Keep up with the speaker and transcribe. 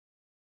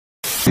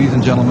Ladies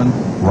and gentlemen,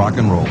 rock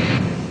and roll. Do you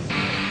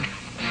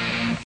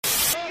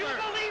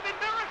believe in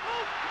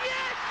miracles?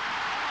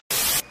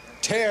 Yes!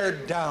 Tear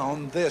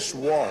down this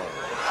wall.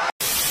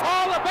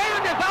 Oh, the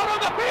band is out on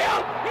the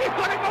field! He's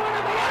gonna go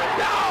into the end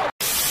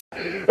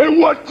zone!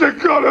 And what you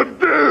gonna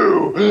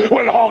do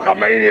with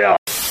Hulkamania?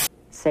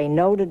 Say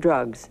no to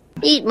drugs.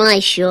 Eat my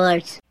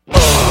shorts.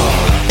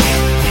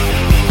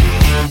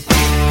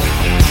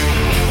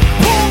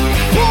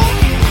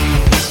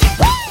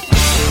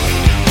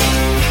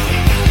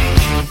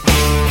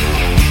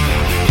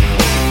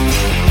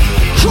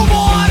 Come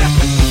on!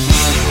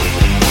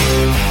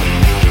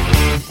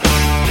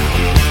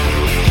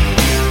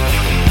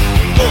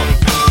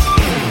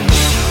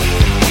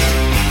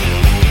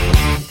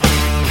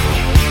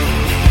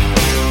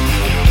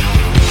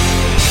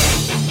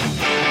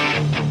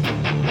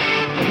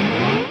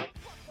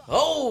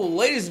 Oh,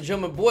 ladies and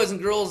gentlemen, boys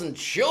and girls, and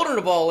children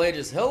of all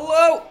ages,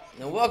 hello,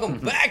 and welcome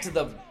back to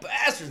the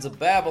Bastards of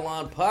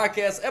Babylon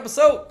podcast,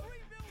 episode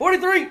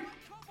 43.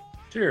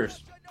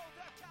 Cheers.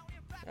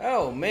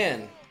 Oh,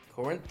 man.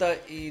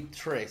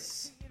 43.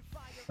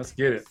 Let's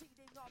get it.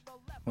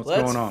 What's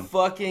Let's going on?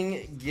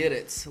 fucking get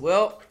it.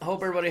 Well, I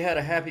hope everybody had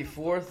a happy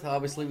 4th.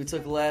 Obviously, we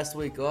took last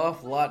week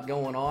off. A lot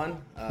going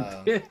on.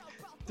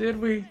 Did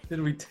we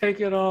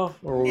take it off,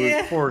 or were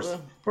Yeah, we forced?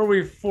 well- Were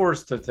we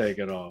forced to take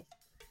it off?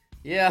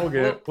 Yeah, We'll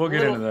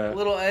get into that.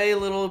 Little A,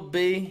 little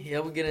B. Yeah,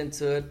 we'll get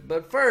into it.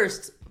 But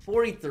first,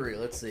 43.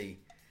 Let's see.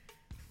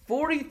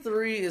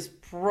 43 is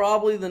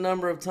probably the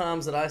number of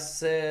times that I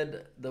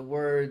said the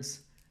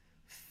words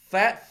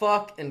fat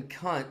fuck and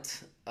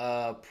cunt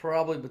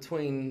probably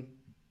between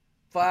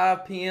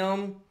 5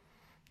 p.m.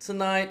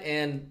 tonight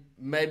and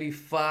maybe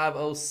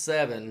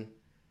 5:07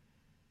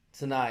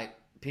 tonight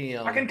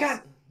p.m. Fucking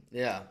cunt.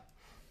 Yeah.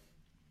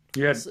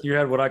 You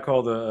had what I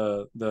call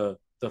the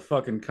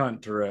fucking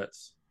cunt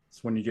Tourette's.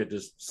 It's when you get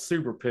just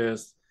super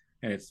pissed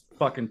and it's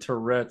fucking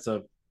Tourette's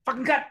of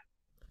fucking cunt.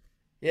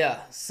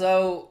 Yeah,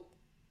 so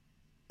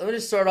let me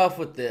just start off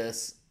with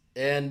this.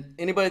 And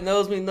anybody that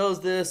knows me knows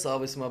this.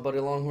 Obviously, my buddy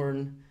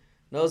Longhorn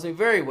knows me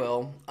very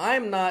well.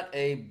 I'm not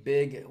a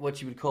big,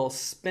 what you would call,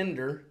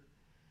 spender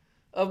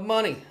of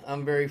money.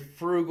 I'm a very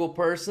frugal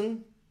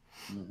person.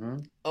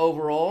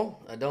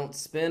 Overall, I don't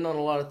spend on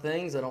a lot of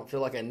things. I don't feel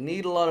like I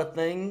need a lot of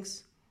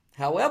things.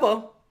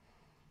 However,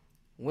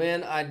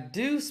 when I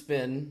do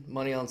spend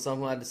money on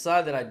something, I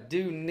decide that I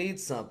do need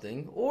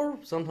something, or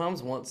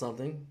sometimes want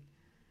something,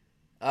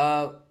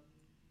 I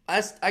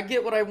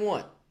get what I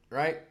want,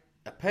 right?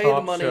 I pay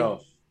the money.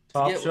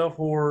 Top shelf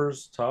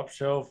whores, top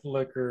shelf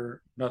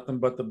liquor, nothing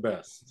but the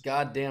best.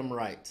 Goddamn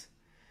right.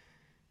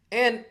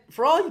 And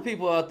for all you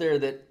people out there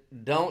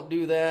that don't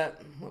do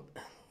that,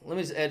 let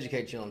me just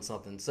educate you on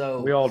something.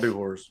 So We all do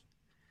whores.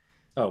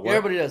 Oh, what?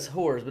 everybody does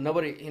whores, but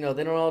nobody, they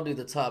don't all do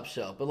the top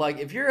shelf. But like,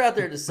 if you're out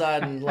there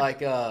deciding,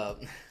 like,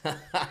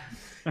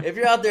 if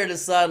you're out there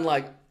deciding,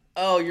 like,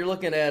 oh, you're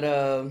looking at,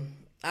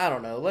 I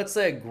don't know, let's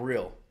say a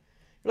grill.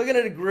 You're looking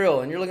at a grill,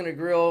 and you're looking at a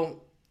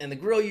grill, and the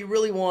grill you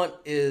really want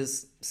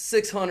is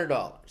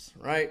 $600,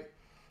 right?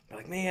 You're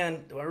like,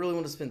 man, do I really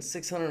want to spend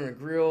 $600 on a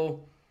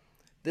grill?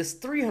 This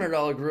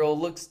 $300 grill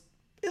looks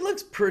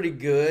pretty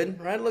good,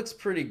 right? It looks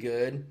pretty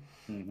good.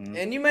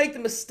 And you make the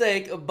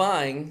mistake of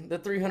buying the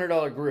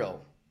 $300 grill.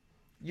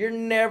 You're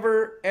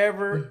never,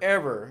 ever,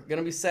 ever going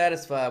to be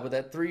satisfied with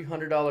that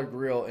 $300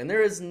 grill. And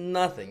there is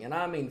nothing, and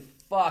I mean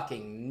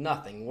fucking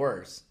nothing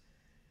worse,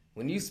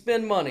 when you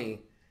spend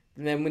money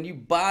than when you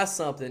buy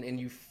something and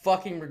you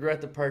fucking regret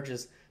the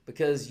purchase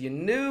because you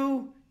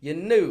knew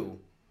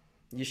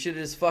you should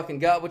have just fucking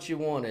got what you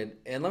wanted.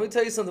 And let me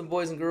tell you something,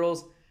 boys and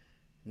girls.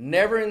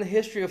 Never in the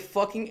history of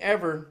fucking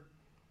ever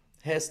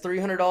has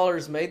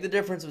 $300 made the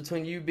difference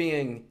between you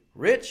being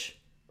rich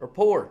or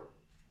poor.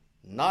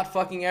 Not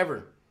fucking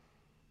ever.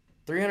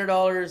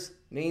 $300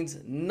 means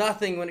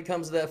nothing when it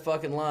comes to that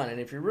fucking line. And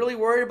if you're really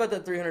worried about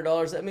that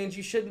 $300, that means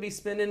you shouldn't be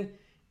spending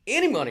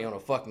any money on a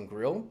fucking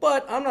grill.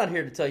 But I'm not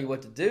here to tell you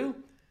what to do.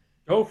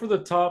 Go for the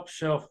top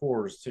shelf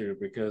whores too,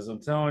 because I'm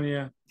telling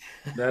you,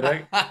 that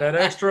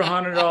extra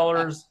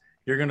 $100,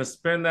 you're gonna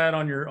spend that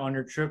on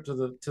your trip to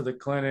the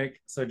clinic.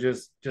 So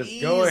just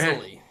go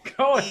ahead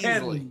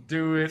and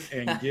do it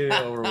and get it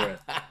over with.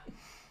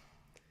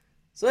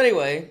 So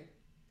anyway,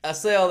 I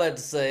say all that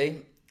to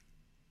say,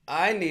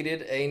 I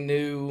needed a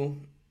new.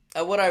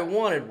 What I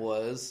wanted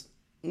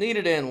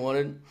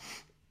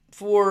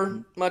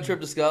for my trip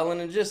to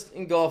Scotland and just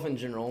in golf in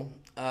general.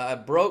 I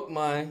broke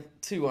my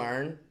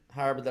 2-iron,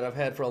 however, that I've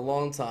had for a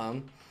long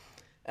time,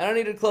 and I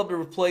needed a club to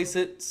replace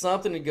it,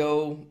 something to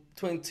go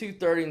between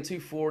 230 and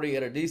 240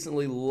 at a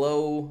decently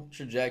low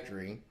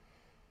trajectory.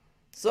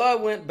 So I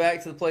went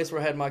back to the place where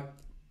I had my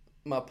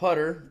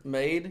putter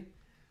made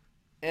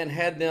and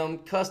had them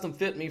custom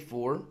fit me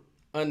for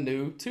a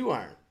new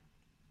 2-iron.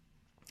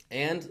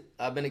 And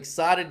I've been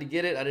excited to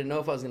get it. I didn't know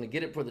if I was going to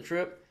get it for the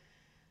trip.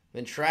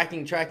 Been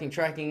tracking.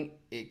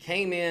 It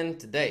came in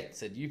today. It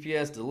said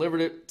UPS delivered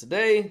it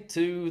today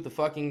to the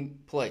fucking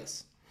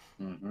place.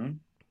 And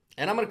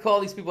I'm going to call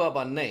these people out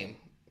by name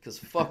because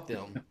fuck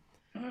them.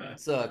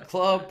 It's a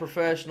club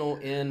professional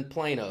in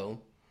Plano,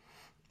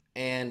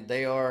 and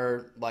they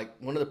are like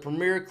one of the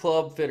premier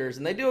club fitters,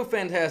 and they do a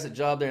fantastic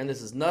job there. And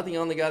this is nothing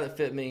on the guy that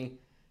fit me.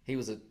 He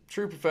was a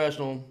true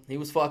professional. He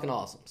was fucking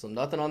awesome. So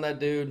nothing on that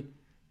dude.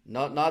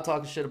 Not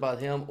talking shit about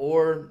him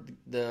or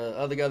the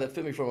other guy that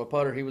fit me from a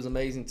putter. He was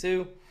amazing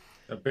too.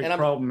 A big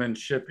problem in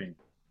shipping.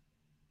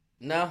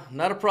 No,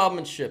 not a problem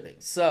in shipping.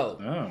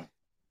 So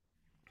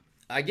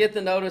I get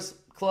the notice,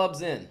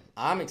 club's in.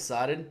 I'm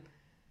excited.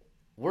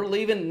 We're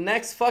leaving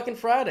next fucking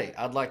Friday.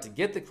 I'd like to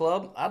get the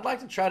club. I'd like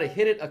to try to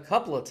hit it a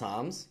couple of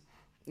times,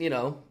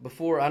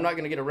 before. I'm not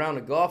going to get around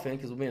to golfing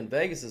because we'll be in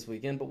Vegas this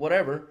weekend, but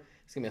whatever.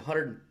 It's going to be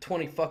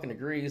 120 fucking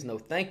degrees. No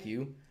thank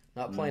you.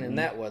 Not playing in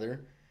that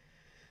weather.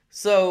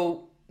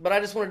 So, but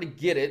I just wanted to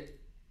get it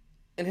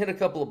and hit a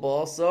couple of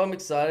balls, so I'm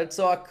excited.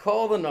 So I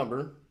call the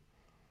number,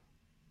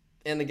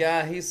 and the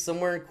guy, he's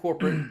somewhere in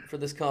corporate for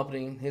this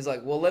company. He's like,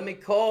 well, let me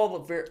call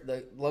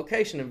the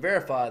location and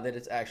verify that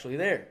it's actually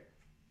there.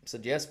 I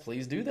said, yes,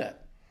 please do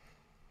that.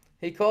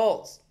 He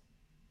calls.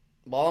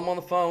 While I'm on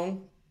the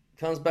phone,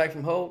 comes back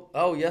from hold.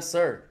 Oh, yes,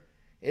 sir.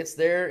 It's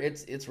there.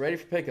 It's ready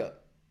for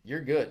pickup. You're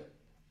good.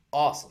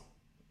 Awesome.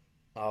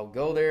 I'll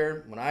go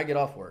there when I get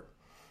off work.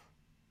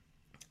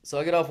 So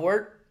I get off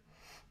work,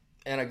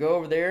 and I go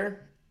over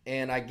there,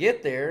 and I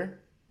get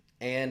there,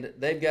 and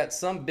they've got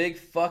some big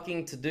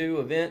fucking to-do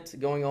event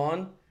going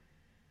on,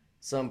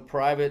 some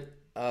private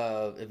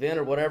event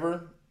or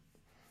whatever.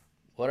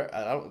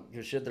 I don't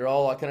give a shit. They're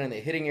all kind of in the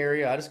hitting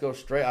area. I just go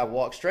straight. I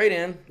walk straight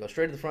in, go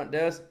straight to the front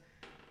desk.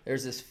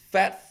 There's this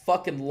fat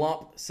fucking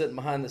lump sitting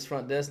behind this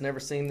front desk. Never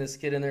seen this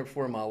kid in there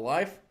before in my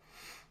life.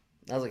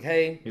 I was like,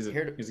 hey. He's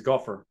a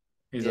golfer.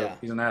 He's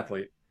an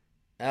athlete.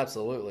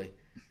 Absolutely.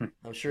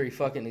 I'm sure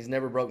he's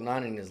never broke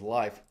 9 in his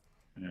life.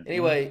 Yeah.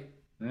 Anyway,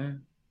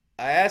 I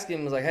asked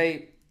him, I was like,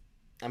 hey,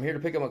 I'm here to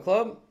pick up my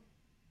club.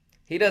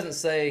 He doesn't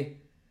say,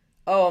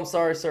 oh, I'm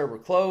sorry, sir, we're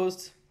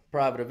closed,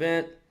 private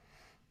event.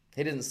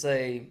 He didn't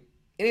say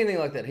anything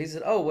like that. He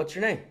said, oh, what's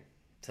your name?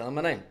 Tell him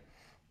my name.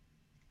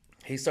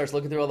 He starts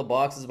looking through all the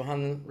boxes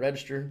behind the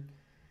register.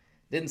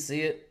 Didn't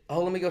see it.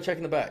 Oh, let me go check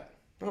in the back.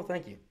 Oh,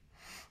 thank you.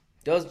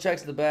 Goes and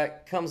checks in the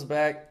back, comes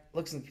back,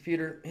 looks in the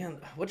computer. Man,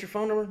 what's your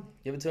phone number?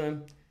 Give it to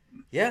him.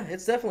 Yeah,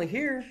 it's definitely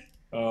here.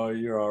 Oh,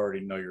 you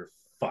already know you're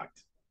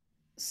fucked.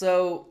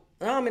 So,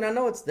 I mean, I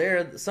know it's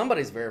there.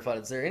 Somebody's verified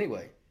it's there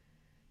anyway.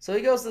 So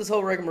he goes to this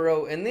whole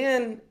rigmarole, and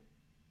then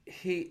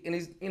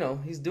he's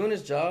doing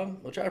his job,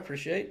 which I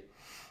appreciate.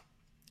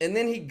 And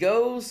then he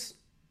goes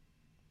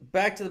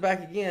back to the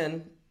back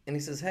again, and he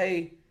says,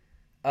 hey,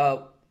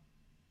 I'm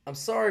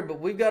sorry, but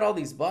we've got all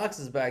these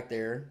boxes back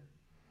there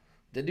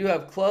that do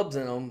have clubs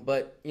in them,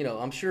 but,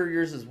 I'm sure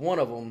yours is one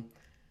of them.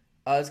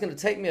 It's going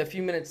to take me a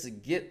few minutes to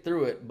get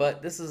through it,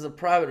 but this is a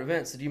private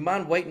event, so do you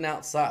mind waiting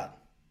outside?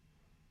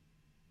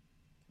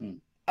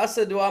 I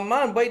said, do I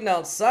mind waiting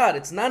outside?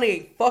 It's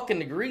 98 fucking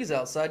degrees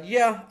outside.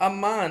 Yeah, I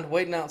mind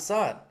waiting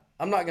outside.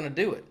 I'm not going to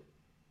do it.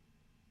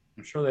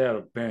 I'm sure they had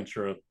a bench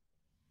or a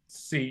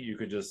seat you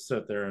could just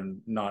sit there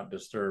and not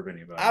disturb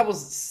anybody. I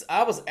was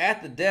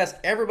at the desk.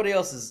 Everybody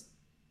else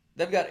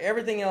they've got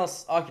everything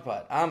else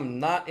occupied. I'm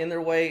not in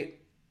their way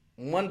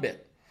one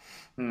bit.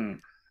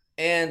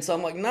 And so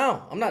I'm like,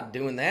 no, I'm not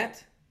doing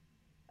that.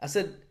 I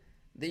said,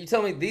 you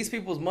tell me these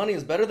people's money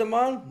is better than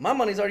mine? My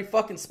money's already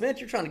fucking spent.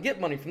 You're trying to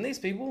get money from these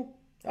people.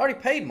 I already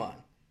paid mine.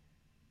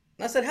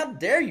 And I said, how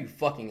dare you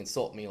fucking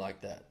insult me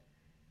like that?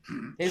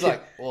 He's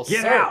like, well,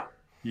 get sir. out.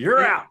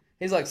 You're out.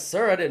 He's like,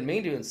 sir, I didn't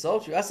mean to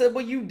insult you. I said,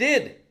 well, you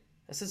did.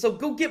 I said, so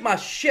go get my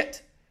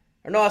shit.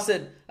 Or no, I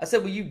said,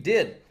 well, you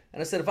did.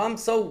 And I said, if I'm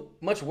so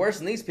much worse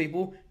than these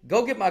people,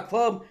 go get my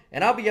club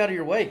and I'll be out of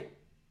your way.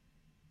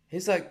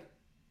 He's like,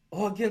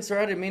 oh, again, sir,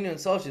 I didn't mean to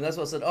insult you. And that's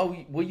what I said. Oh,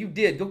 well, you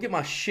did. Go get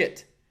my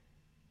shit.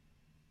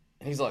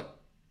 And he's like,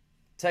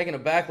 taking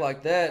it back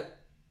like that.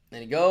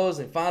 And he goes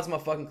and finds my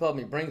fucking club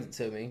and he brings it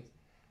to me.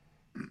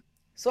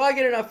 So I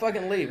get it and I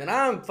fucking leave. And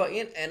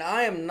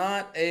I am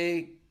not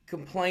a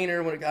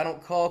complainer when I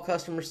don't call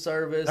customer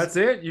service. That's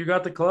it? You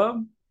got the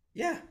club?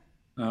 Yeah.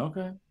 Oh,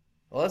 okay.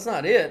 Well, that's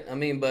not it. I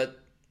mean, but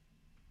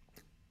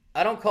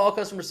I don't call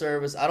customer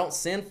service. I don't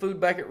send food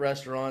back at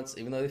restaurants,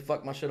 even though they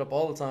fuck my shit up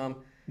all the time.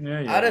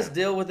 Yeah. I just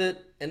deal with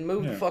it and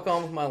move the fuck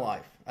on with my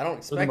life. I don't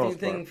expect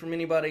anything from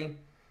anybody.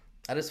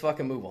 I just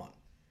fucking move on.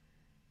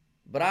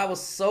 But I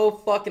was so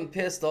fucking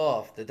pissed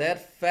off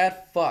that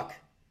fat fuck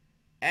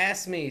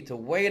asked me to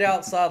wait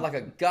outside like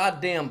a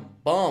goddamn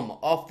bum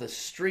off the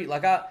street.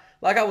 Like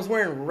I was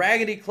wearing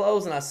raggedy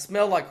clothes and I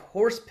smelled like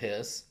horse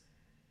piss.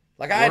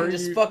 Like I hadn't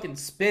just fucking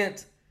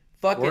spent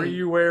fucking... Were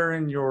you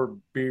wearing your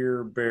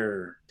Beer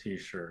Bear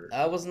t-shirt?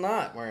 I was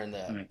not wearing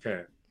that.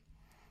 Okay.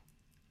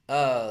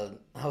 I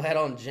had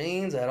on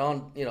jeans. I had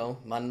on,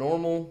 my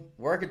normal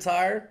work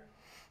attire.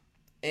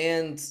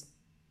 And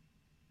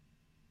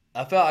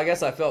I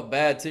guess I felt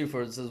bad too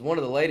for one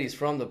of the ladies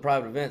from the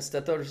private event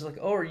stepped over. She's like,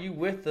 oh, are you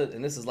with the...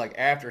 And this is like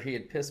after he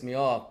had pissed me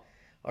off.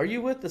 Are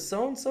you with the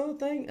so-and-so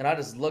thing? And I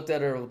just looked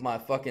at her with my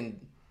fucking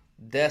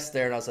desk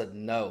there and I said,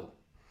 no.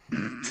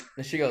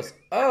 And she goes,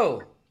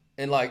 oh.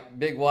 and like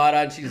big wide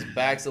eyed, and she just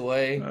backs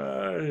away.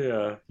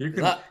 Yeah, you've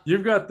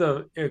got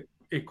the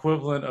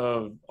equivalent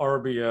of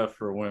RBF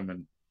for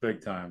women,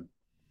 big time.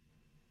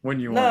 When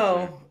you want to.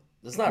 No,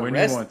 it's not When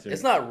you want to.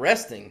 It's not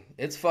resting.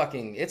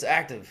 It's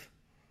active.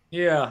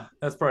 Yeah,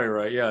 that's probably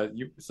right.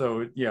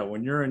 Yeah,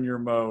 when you're in your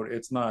mode,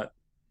 it's not.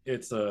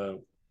 It's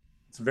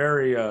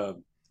very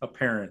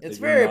apparent. It's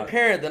very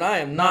apparent that I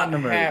am not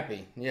in the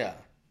happy. Yeah.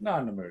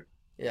 Not in the mood.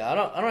 Yeah, I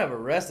don't have a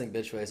resting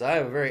bitch face. I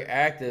have a very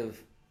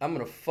active, I'm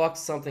gonna fuck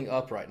something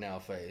up right now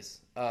face.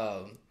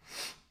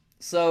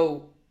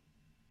 So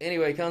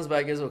anyway, he comes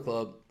back, gets to a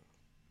club.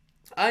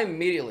 I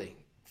immediately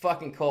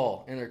fucking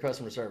call in their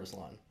customer service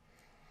line.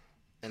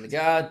 And the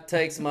guy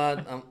takes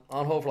I'm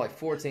on hold for like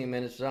 14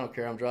 minutes, I don't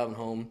care, I'm driving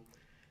home.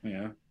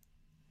 Yeah.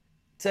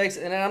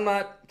 And I'm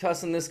not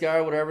cussing this guy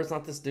or whatever, it's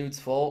not this dude's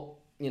fault,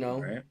 you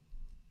know. Right.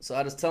 So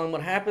I just tell him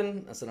what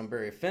happened. I said, I'm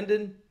very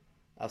offended.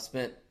 I've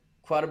spent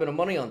quite a bit of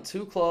money on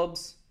 2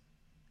 clubs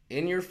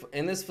in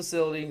this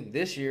facility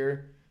this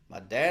year. My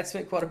dad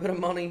spent quite a bit of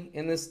money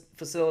in this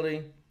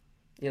facility.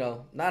 You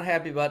know, not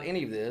happy about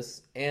any of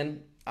this,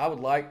 and I would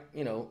like,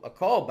 you know, a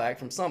call back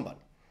from somebody.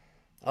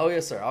 Oh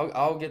yes, sir.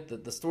 I'll get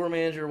the store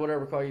manager or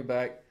whatever, call you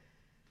back.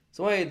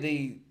 So hey,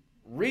 the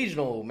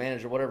regional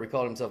manager, whatever he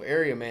called himself,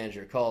 area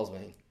manager, calls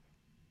me.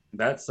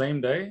 That same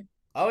day?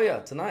 Oh yeah,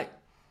 tonight.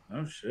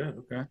 Oh shit.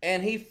 Okay.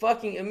 And he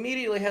fucking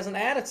immediately has an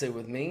attitude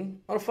with me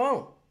on the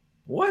phone.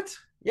 What?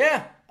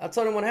 Yeah, I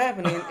told him what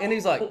happened, and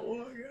he's like,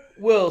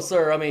 well,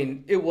 sir, I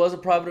mean, it was a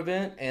private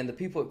event, and the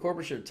people at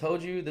corporate should have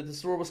told you that the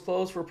store was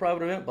closed for a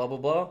private event, blah, blah,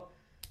 blah.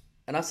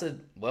 And I said,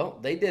 well,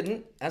 they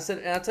didn't. I said,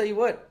 and I'll tell you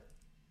what,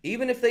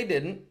 even if they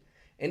didn't,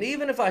 and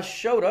even if I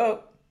showed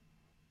up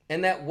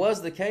and that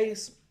was the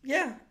case,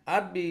 yeah,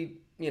 I'd be,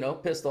 you know,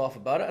 pissed off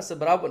about it. I said,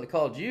 but I wouldn't have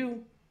called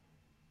you.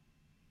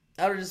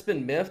 I would have just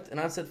been miffed, and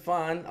I said,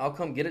 fine, I'll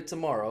come get it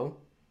tomorrow.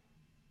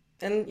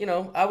 And, you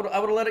know, I would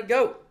have let it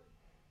go.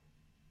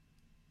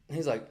 And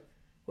he's like,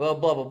 well,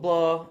 blah, blah,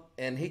 blah.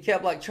 And he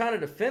kept, like, trying to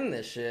defend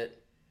this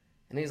shit.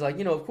 And he's like,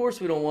 you know, of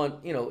course we don't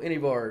want, you know, any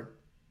of our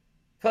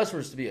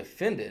customers to be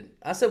offended.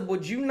 I said,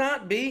 would you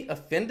not be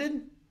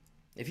offended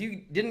if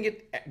you didn't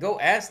go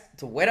asked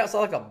to wait outside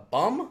like a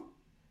bum?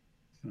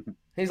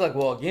 He's like,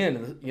 well,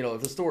 again, you know,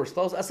 if the store is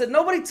closed. I said,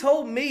 nobody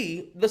told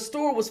me the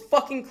store was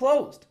fucking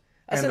closed.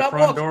 I said, the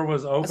front door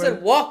was open? I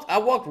said, I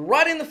walked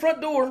right in the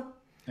front door,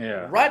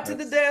 right to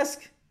the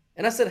desk,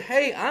 and I said,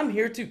 hey, I'm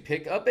here to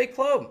pick up a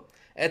club.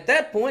 At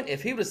that point,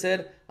 if he would have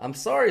said, I'm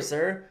sorry,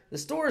 sir, the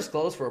store is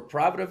closed for a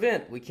private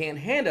event. We can't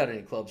hand out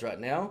any clubs right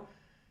now.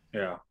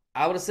 Yeah.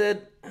 I would have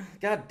said,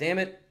 God damn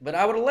it, but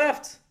I would have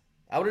left.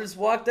 I would have just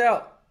walked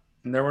out.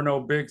 And there were no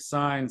big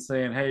signs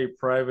saying, hey,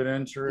 private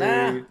entry.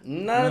 Nah,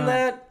 none of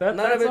that.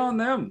 That's on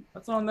them.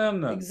 That's on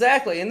them, then.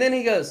 Exactly. And then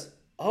he goes,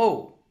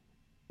 oh,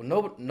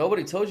 well,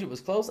 nobody told you it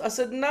was closed? I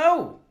said,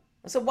 no.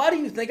 I said, why do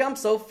you think I'm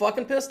so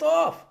fucking pissed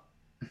off?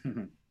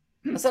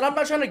 I said, I'm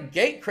not trying to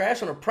gate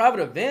crash on a private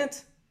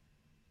event.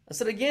 I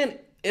said, again,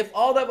 if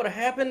all that would have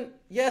happened,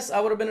 yes, I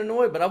would have been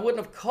annoyed, but I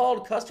wouldn't have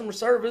called customer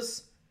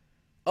service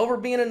over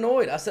being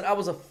annoyed. I said I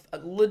was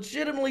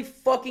legitimately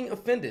fucking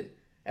offended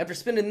after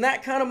spending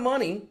that kind of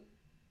money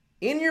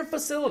in your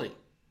facility.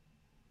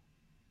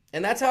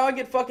 And that's how I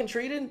get fucking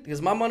treated?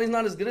 Because my money's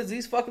not as good as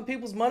these fucking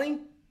people's money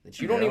that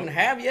you don't even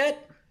have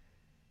yet?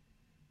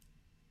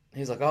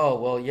 He's like, oh,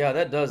 well, yeah,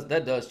 that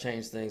does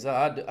change things.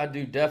 I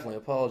do definitely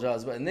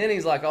apologize. And then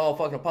he's like all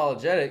fucking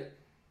apologetic.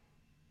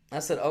 I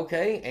said,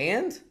 okay,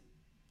 and?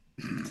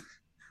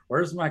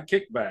 Where's my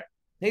kickback?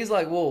 He's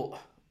like, well,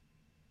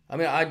 I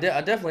mean, I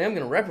definitely am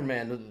going to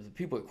reprimand the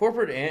people at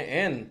corporate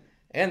and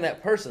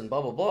that person,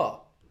 blah, blah,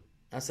 blah.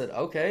 I said,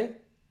 okay. And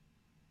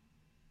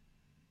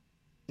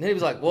then he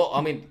was like, well,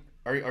 I mean,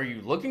 are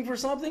you looking for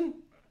something?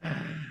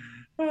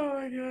 Oh,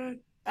 my God.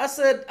 I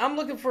said, I'm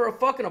looking for a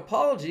fucking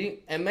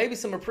apology and maybe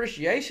some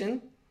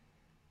appreciation.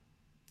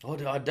 Oh,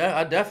 I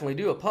definitely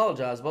do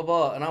apologize, blah,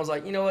 blah. And I was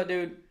like, you know what,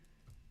 dude?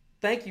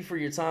 Thank you for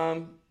your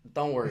time.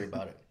 Don't worry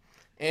about it.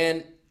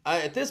 And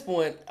at this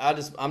point,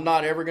 I'm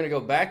not ever going to go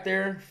back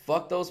there.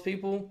 Fuck those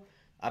people.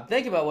 I'm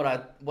thinking about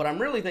what I'm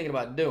really thinking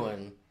about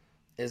doing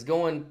is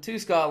going to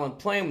Scotland,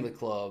 playing with the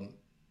club,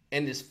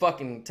 and just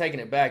fucking taking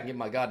it back and getting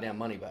my goddamn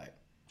money back.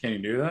 Can you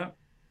do that?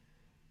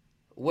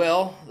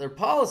 Well, their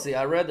policy,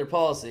 I read their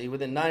policy.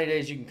 Within 90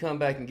 days, you can come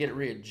back and get it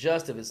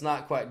readjusted. If it's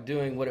not quite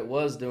doing what it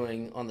was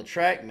doing on the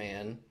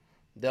TrackMan,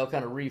 they'll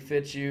kind of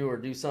refit you or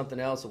do something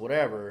else or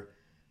whatever.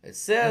 It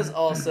says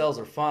all sales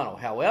are final.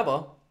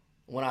 However,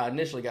 when I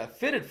initially got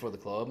fitted for the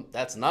club,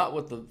 that's not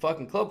what the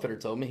fucking club fitter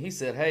told me. He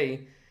said,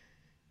 hey,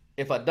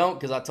 if I don't,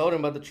 because I told him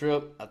about the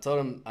trip, I told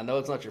him, I know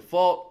it's not your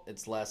fault.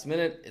 It's last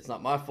minute. It's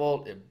not my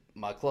fault.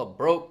 My club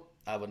broke.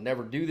 I would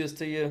never do this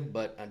to you,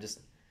 but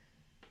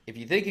if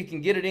you think you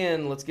can get it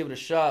in, let's give it a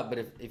shot. But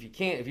if you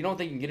can't, if you don't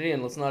think you can get it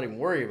in, let's not even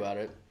worry about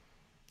it.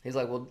 He's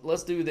like, well,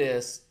 let's do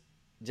this.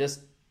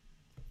 Just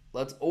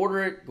let's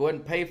order it. Go ahead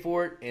and pay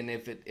for it. And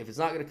if it's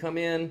not going to come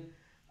in,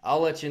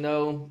 I'll let you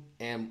know,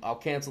 and I'll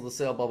cancel the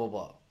sale, blah, blah,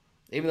 blah.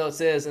 Even though it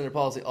says in their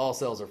policy, all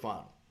sales are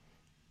final.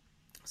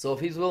 So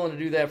if he's willing to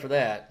do that for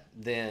that,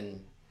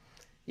 then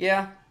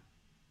yeah.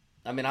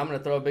 I mean, I'm going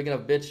to throw a big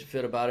enough bitch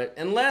fit about it.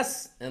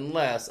 Unless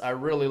I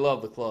really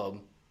love the club.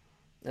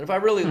 And if I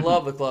really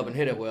love the club and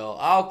hit it well,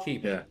 I'll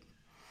keep it.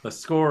 The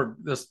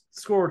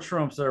score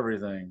trumps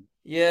everything.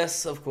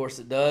 Yes, of course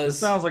it does. This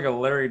sounds like a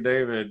Larry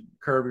David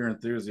Curb Your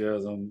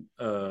Enthusiasm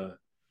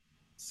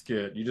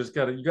skit. You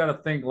gotta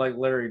think like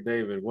Larry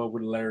David. What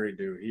would Larry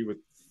do? He would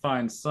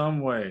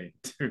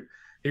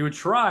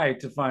try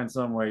to find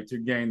some way to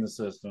game the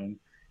system,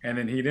 and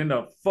then he'd end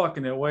up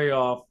fucking it way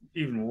off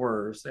even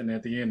worse, and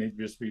at the end he'd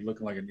just be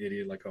looking like an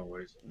idiot like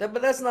always.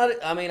 But that's not,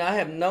 I mean, I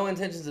have no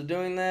intentions of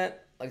doing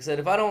that. Like I said,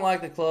 if I don't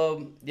like the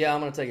club, yeah, I'm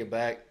going to take it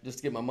back just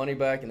to get my money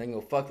back and they can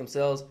go fuck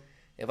themselves.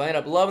 If I end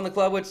up loving the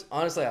club, which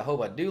honestly I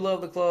hope I do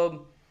love the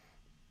club,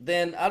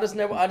 then I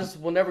just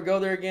will never go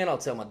there again. I'll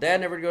tell my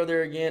dad never to go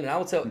there again, and I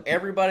will tell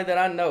everybody that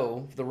I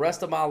know for the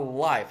rest of my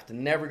life to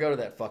never go to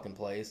that fucking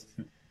place.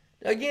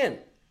 Again,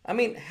 I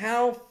mean,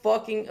 how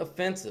fucking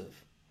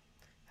offensive.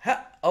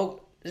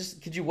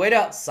 Could you wait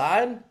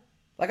outside?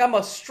 Like I'm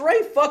a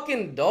stray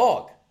fucking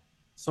dog.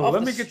 So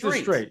let me get this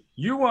straight.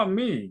 You want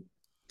me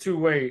to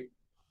wait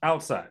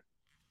outside?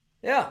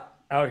 Yeah.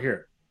 Out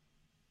here.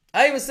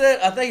 I even said,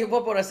 I think at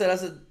what point I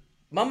said,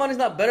 my money's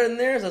not better than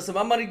theirs. I said,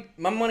 my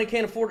money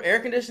can't afford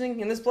air conditioning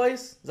in this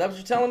place. Is that what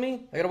you're telling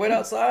me? I gotta wait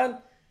outside?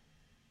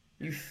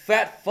 You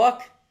fat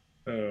fuck.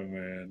 Oh,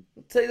 man.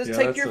 Let's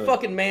take your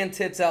fucking man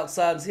tits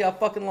outside and see how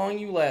fucking long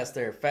you last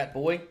there, fat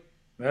boy.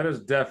 That is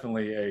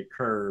definitely a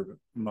Curb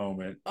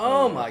moment.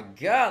 Oh, my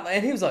God.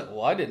 And he was like,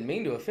 well, I didn't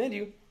mean to offend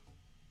you.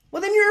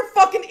 Well, then you're a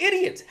fucking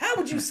idiot. How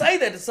would you say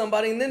that to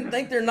somebody and then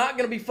think they're not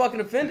going to be fucking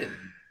offended?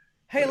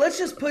 Hey, let's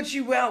just put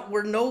you out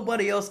where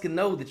nobody else can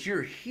know that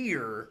you're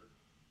here,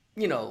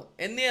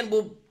 and then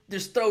we'll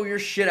just throw your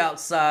shit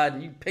outside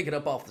and you pick it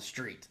up off the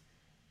street.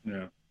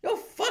 Yeah. Go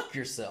fuck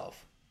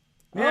yourself.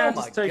 Yeah,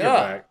 just take it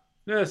back.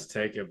 Just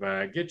take it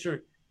back.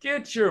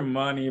 Get your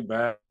money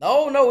back.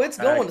 Oh, no, it's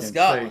going to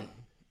Scotland.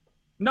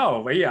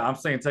 No, but yeah, I'm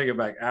saying take it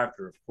back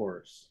after, of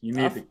course. You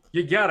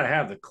got to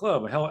have the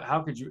club.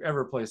 How could you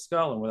ever play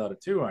Scotland without a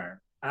 2-iron?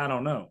 I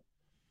don't know.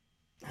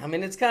 I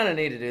mean, it's kind of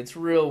needed. It's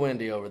real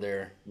windy over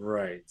there.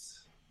 Right.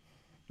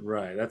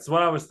 That's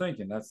what I was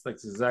thinking. That's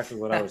exactly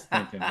what I was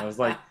thinking. I was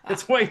like,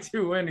 it's way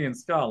too windy in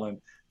Scotland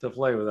to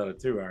play without a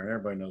 2-iron.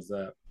 Everybody knows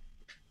that.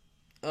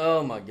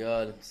 Oh, my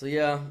God. So,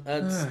 yeah,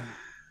 that's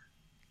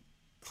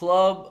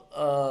club.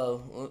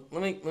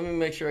 Let me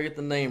make sure I get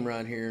the name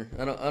right here.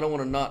 I don't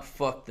want to not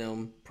fuck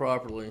them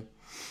properly.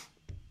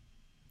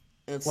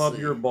 Club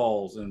Your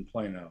Balls in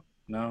Plano.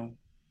 No,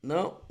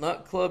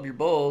 not Club Your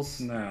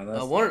Balls. No, that's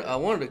I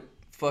wanted to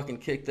fucking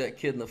kick that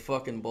kid in the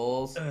fucking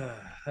balls.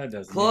 That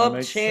doesn't Club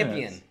make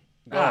Champion sense.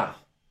 Golf.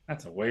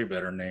 That's a way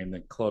better name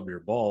than Club Your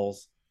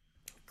Balls.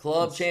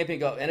 Club Champion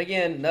Golf. And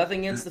again,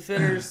 nothing against the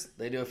fitters.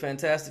 They do a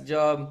fantastic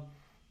job.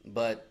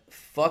 But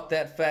fuck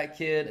that fat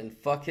kid and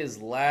fuck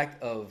his lack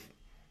of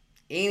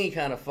any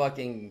kind of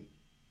fucking,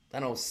 I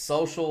don't know,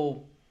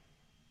 social.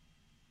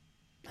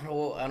 I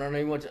don't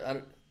even want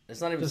to.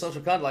 It's not even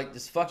social content. Like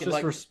just fucking just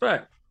like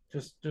respect.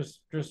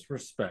 Just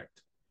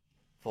respect.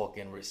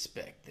 Fucking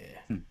respect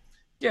there.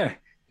 Yeah.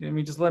 I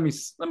mean, just let me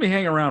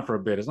hang around for a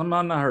bit. I'm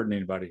not hurting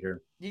anybody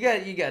here. You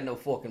got no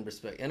fucking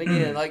respect. And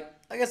again, like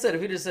I said,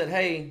 if he just said,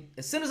 hey,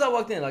 as soon as I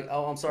walked in, like,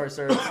 oh, I'm sorry,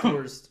 sir, the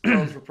store's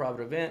closed for a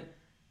private event,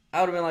 I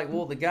would have been like,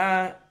 well, the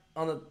guy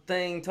on the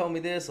thing told me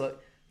this. Like,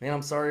 man,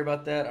 I'm sorry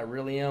about that. I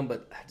really am,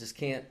 but I just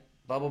can't,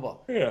 blah, blah, blah.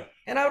 Yeah.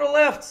 And I would have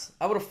left.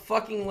 I would have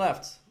fucking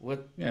left with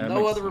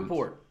no other sense.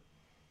 report.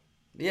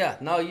 Yeah,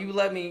 no, you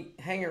let me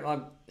hang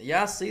around.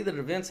 Yeah, I see that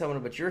event's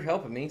happening, but you're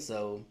helping me,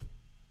 so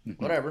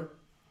whatever.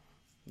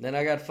 Then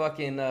I got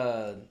fucking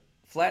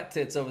flat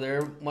tits over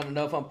there wanting to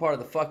know if I'm part of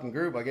the fucking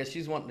group. I guess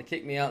she's wanting to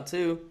kick me out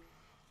too.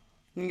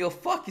 You can go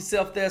fuck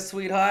yourself there,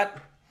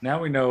 sweetheart.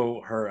 Now we know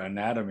her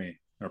anatomy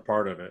or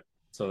part of it,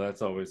 so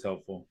that's always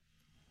helpful.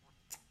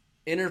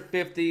 In her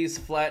 50s,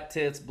 flat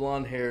tits,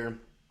 blonde hair,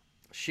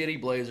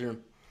 shitty blazer.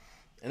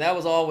 And that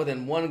was all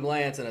within one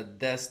glance and a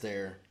death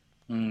stare.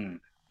 You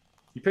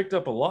picked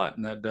up a lot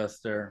in that death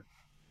stare.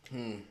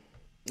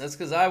 That's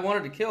because I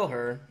wanted to kill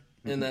her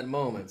in that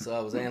moment. So I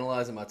was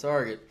analyzing my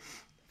target,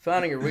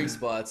 finding her weak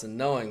spots, and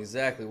knowing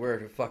exactly where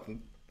to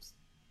fucking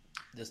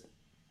just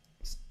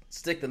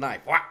stick the knife.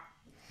 Wah!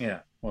 Yeah.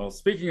 Well,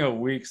 speaking of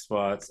weak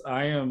spots,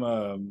 I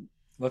am.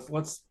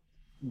 Let's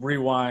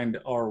rewind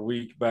our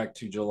week back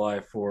to July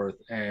 4th,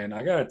 and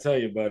I gotta tell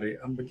you, buddy,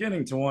 I'm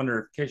beginning to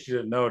wonder, in case you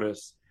didn't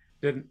notice,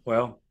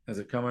 is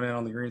it coming in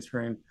on the green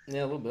screen?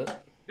 Yeah, a little bit.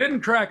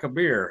 Didn't crack a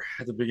beer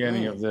at the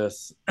beginning of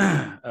this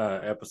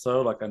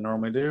episode like I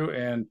normally do,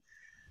 and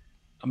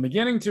I'm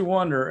beginning to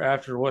wonder,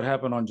 after what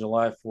happened on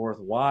July 4th,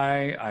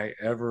 why I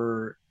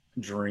ever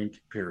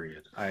drink,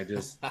 period. I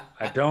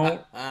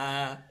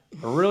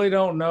really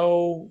don't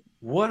know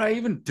what I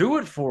even do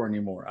it for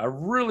anymore. I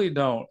really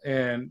don't.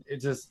 And it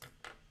just,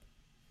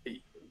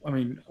 I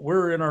mean,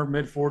 we're in our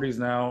mid 40s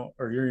now,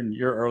 or you're in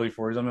your early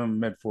 40s. I'm in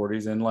my mid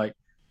 40s. And like,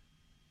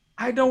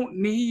 I don't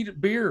need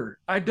beer.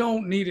 I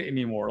don't need it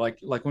anymore. Like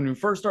when you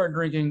first start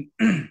drinking,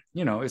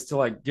 it's to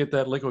like get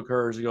that liquid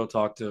courage to go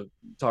talk to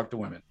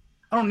women.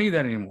 I don't need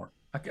that anymore.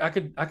 I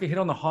could hit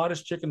on the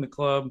hottest chick in the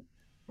club,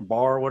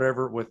 bar,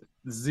 whatever, with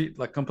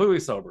like completely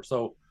sober.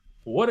 So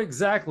what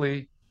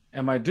exactly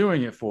am I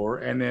doing it for?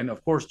 And then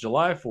of course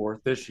July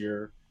 4th this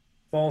year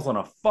falls on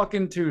a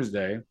fucking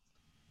Tuesday.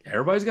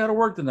 Everybody's got to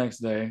work the next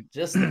day.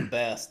 Just the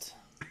best.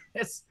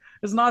 It's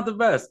not the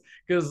best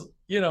because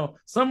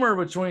somewhere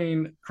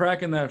between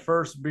cracking that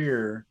first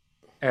beer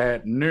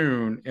at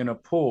noon in a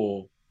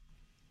pool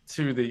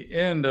to the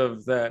end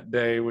of that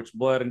day, which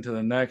bled into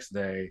the next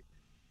day,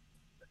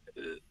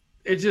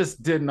 it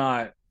just did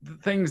not.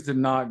 Things did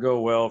not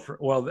go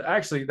well.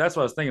 Actually, that's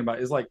what I was thinking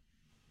about. Is like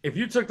if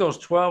you took those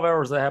 12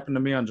 hours that happened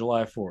to me on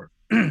July 4th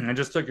and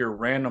just took your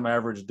random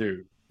average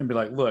dude and be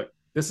like, look,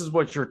 this is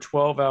what your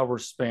 12-hour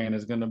span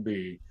is going to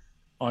be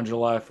on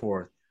July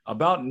 4th.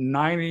 About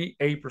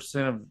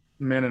 98% of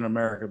men in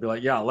America be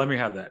like, yeah, let me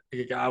have that.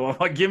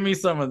 Give me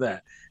some of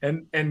that.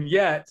 And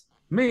yet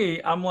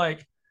me, I'm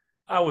like,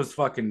 I was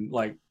fucking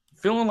like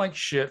feeling like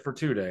shit for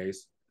 2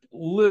 days.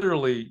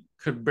 Literally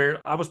could barely.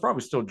 I was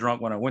probably still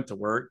drunk when I went to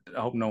work.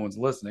 I hope no one's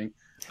listening.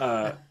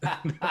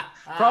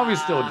 Probably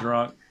still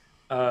drunk.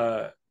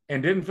 And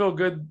didn't feel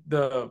good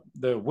the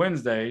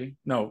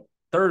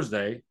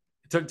Thursday.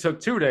 It took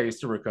 2 days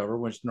to recover,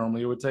 which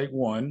normally it would take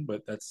one,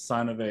 but that's a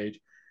sign of age.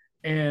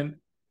 And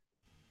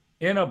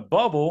in a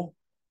bubble,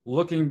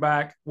 looking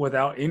back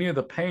without any of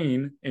the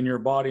pain in your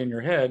body and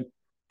your head,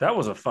 that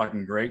was a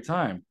fucking great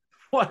time.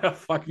 What a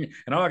fucking,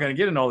 and I'm not going to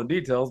get into all the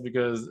details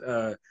because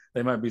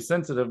they might be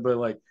sensitive, but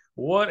like,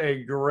 what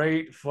a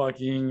great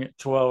fucking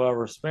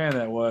 12-hour span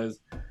that was,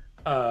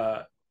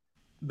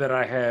 that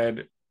I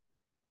had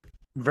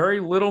very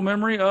little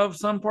memory of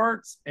some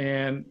parts,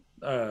 and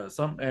in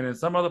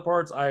some other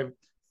parts I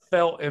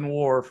felt in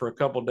war for a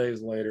couple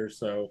days later.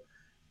 So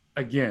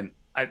again,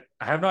 I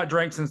have not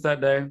drank since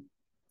that day.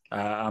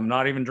 I'm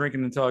not even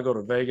drinking until I go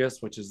to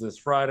Vegas, which is this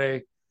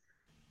Friday.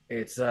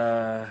 It's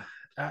I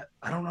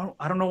don't know.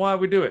 I don't know why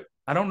we do it.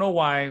 I don't know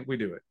why we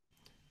do it.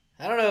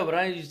 I don't know, but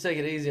I need you to take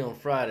it easy on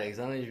Friday because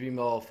I need you to be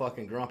all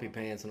fucking grumpy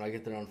pants when I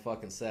get there on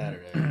fucking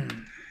Saturday.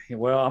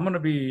 Well, I'm going to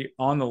be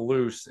on the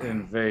loose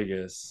in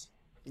Vegas.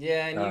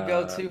 Yeah, and you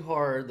go too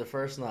hard the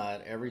first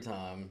night every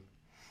time.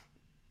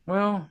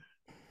 Well,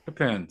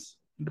 depends.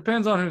 It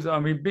depends on who's. I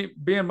mean,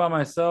 being by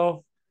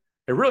myself,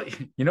 it really.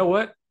 You know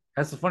what?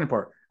 That's the funny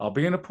part. I'll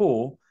be in a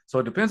pool, so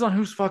it depends on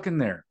who's fucking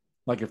there.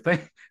 Like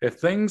if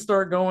things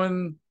start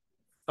going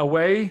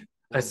away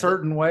a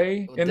certain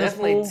way in this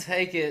pool, definitely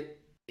take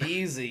it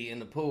easy in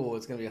the pool.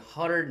 It's gonna be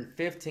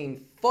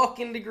 115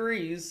 fucking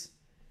degrees.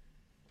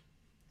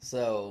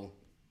 So,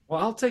 well,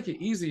 I'll take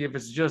it easy if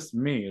it's just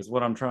me. Is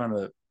what I'm trying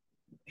to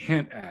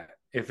hint at.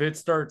 If it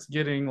starts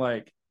getting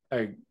like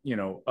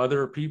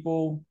other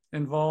people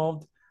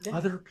involved, yeah.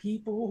 Other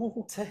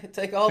people,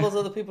 take all those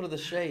other people to the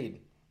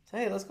shade.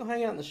 Hey, let's go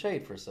hang out in the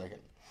shade for a second.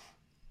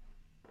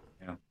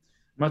 Yeah, I'm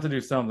about to do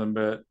something,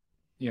 but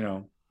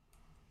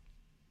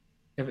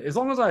as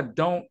long as I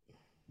don't,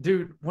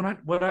 dude, what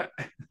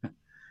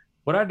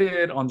I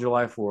did on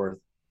July 4th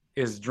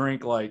is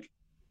drink like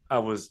I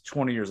was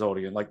 20 years old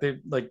again. Like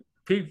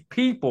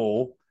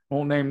people,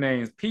 won't name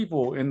names,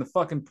 people in the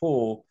fucking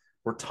pool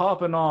were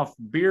topping off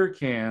beer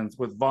cans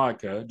with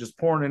vodka, just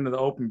pouring into the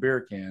open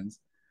beer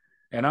cans,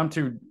 and I'm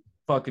too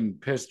fucking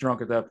pissed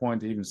drunk at that point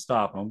to even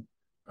stop them.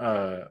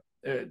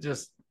 It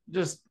just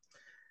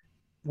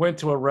went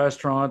to a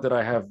restaurant that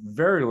I have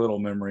very little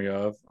memory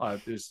of.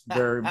 Just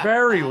very,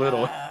 very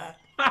little.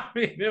 I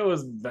mean, it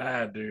was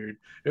bad, dude.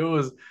 It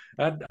was,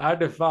 I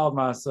defiled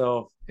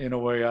myself in a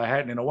way I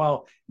hadn't in a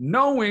while,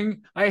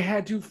 knowing I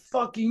had to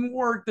fucking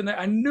work the night.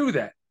 I knew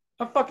that.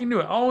 I fucking knew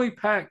it. I only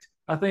packed,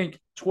 I think,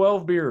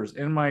 12 beers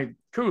in my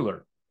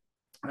cooler,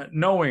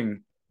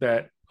 knowing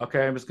that,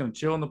 okay, I'm just going to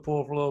chill in the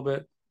pool for a little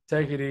bit,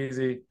 take it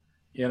easy,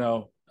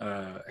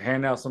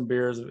 hand out some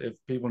beers if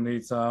people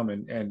need some,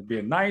 and be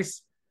a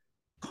nice,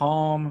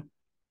 calm,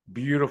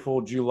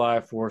 beautiful July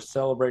 4th,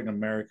 celebrating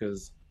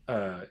America's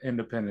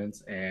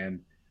independence,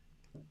 and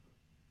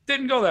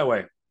didn't go that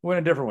way. Went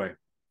a different way.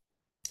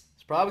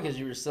 It's probably because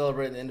you were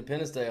celebrating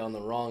Independence Day on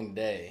the wrong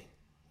day.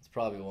 That's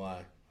probably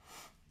why.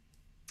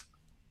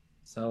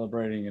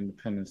 Celebrating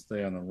Independence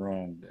Day on the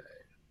wrong day.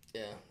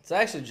 Yeah, it's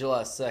actually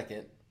July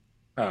 2nd.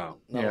 Oh,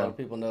 Not a lot of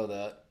people know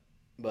that,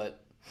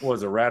 but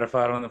was it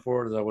ratified on the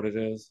 4th? Is that what it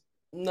is?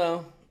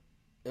 No,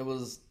 it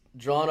was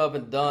drawn up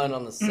and done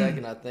on the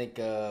 2nd. I think.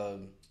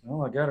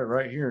 Well, I got it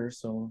right here,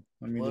 so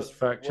let me just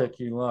fact check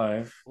you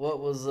live. What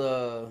was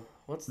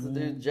what's the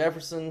dude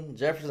Jefferson?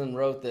 Jefferson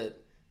wrote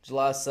that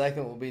July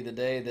 2nd will be the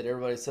day that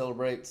everybody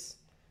celebrates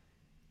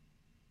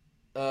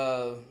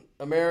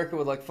America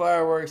with like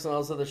fireworks and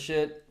all this other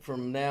shit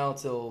from now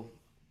till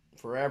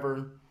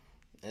forever.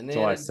 And then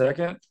July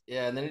 2nd?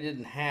 Yeah, and then it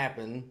didn't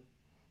happen.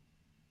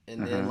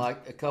 And then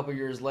like a couple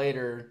years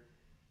later,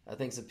 I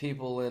think some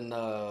people in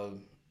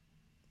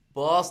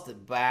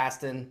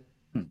Boston,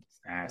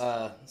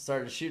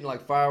 started shooting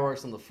like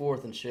fireworks on the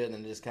 4th and shit,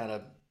 and it just kind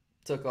of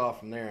took off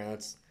from there, and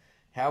that's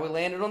how we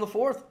landed on the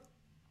 4th.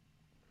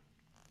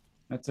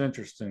 That's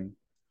interesting.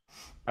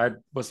 I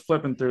was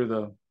flipping through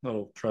the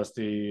little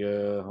trusty.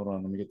 Hold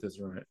on, let me get this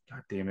right.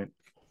 God damn it!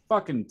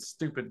 Fucking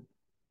stupid.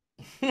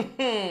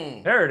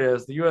 There it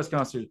is. The U.S.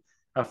 Constitution.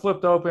 I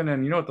flipped open,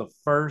 and you know what? The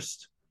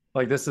first,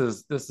 like this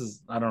is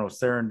I don't know,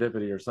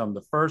 serendipity or something.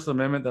 The first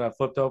amendment that I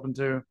flipped open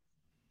to,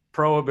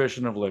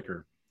 prohibition of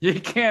liquor. You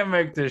can't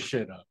make this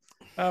shit up.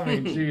 I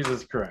mean,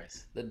 Jesus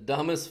Christ. The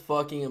dumbest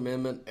fucking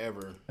amendment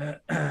ever.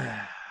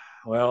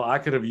 Well, I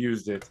could have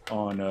used it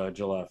on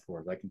July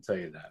 4th. I can tell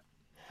you that.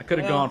 I could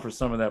have gone for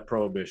some of that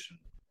prohibition.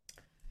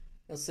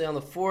 Let's see, on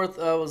the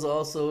 4th, I was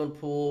also in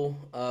pool.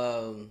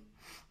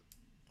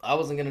 I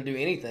wasn't going to do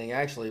anything,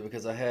 actually,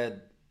 because I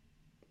had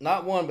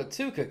not one but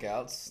 2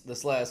 cookouts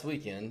this last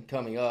weekend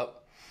coming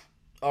up,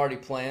 already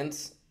planned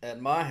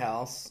at my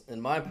house in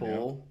my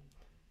pool.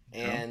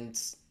 Yep. And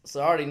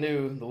so I already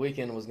knew the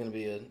weekend was going to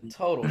be a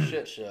total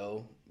shit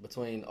show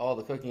between all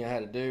the cooking I had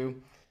to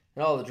do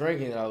and all the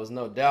drinking that I was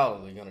no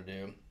doubtedly going to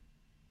do.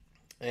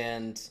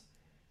 And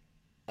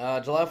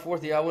July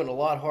 4th, yeah, I went a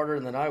lot harder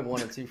than I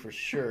wanted to for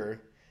sure.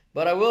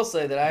 But I will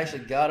say that I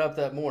actually got up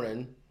that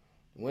morning,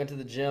 went to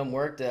the gym,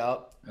 worked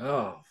out.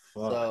 Oh,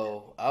 fuck.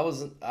 So I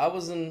was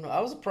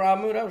a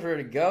prime mood. I was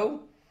ready to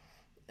go.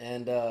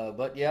 And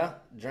but yeah,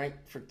 drank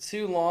for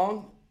too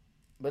long,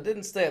 but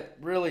didn't stay up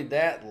really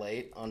that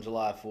late on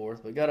July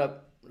 4th. But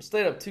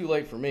stayed up too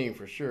late for me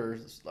for sure,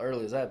 as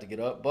early as I had to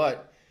get up.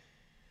 But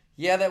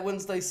yeah, that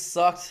Wednesday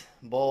sucked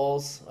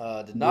balls.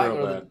 Did not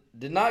go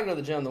to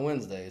the gym the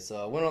Wednesday, so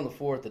I went on the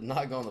 4th. Did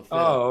not go on the 5th.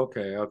 Oh,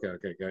 okay,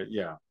 good.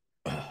 Yeah.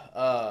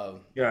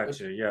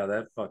 Gotcha. Yeah,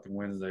 that fucking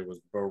Wednesday was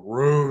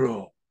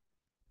brutal.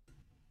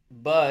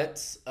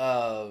 But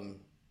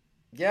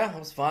yeah, I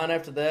was fine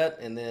after that,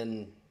 and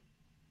then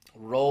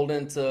rolled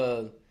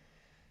into.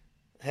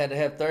 Had to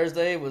have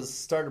Thursday, was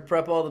starting to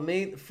prep all the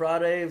meat.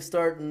 Friday was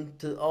starting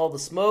to all the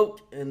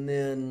smoke, and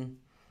then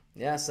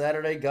yeah,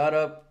 Saturday got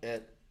up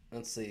at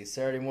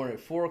Saturday morning at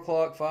 4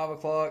 o'clock, 5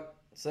 o'clock,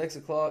 6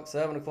 o'clock,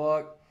 7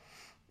 o'clock,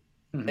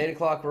 8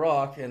 o'clock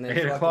rock, and then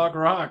 8 o'clock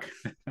rock.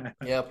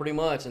 Yeah, pretty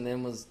much, and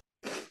then was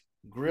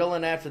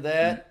grilling after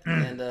that,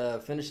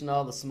 and finishing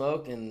all the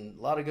smoke, and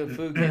a lot of good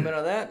food came out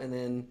of that, and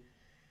then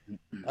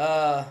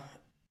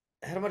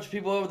had a bunch of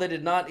people over. They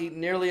did not eat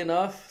nearly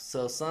enough,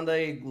 so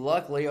Sunday,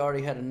 luckily,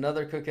 already had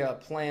another cookout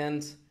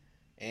planned,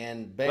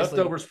 and basically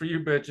leftovers for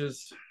you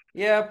bitches.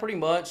 Yeah, pretty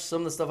much.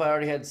 Some of the stuff I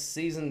already had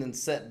seasoned and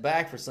set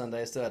back for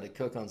Sunday. I still had to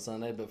cook on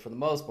Sunday, but for the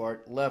most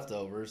part,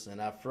 leftovers, and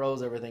I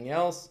froze everything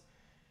else.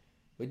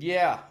 But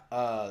yeah,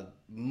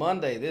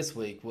 Monday this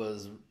week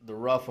was the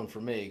rough one for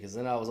me, because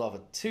then I was off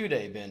a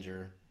 2-day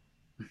binger,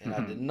 and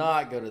I did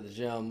not go to the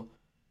gym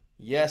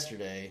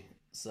yesterday.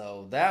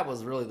 So that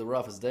was really the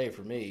roughest day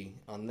for me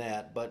on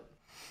that. But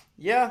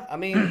yeah, I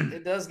mean,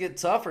 it does get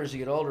tougher as you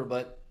get older,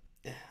 but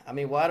I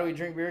mean, why do we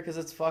drink beer? Because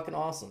it's fucking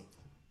awesome.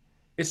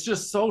 It's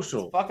just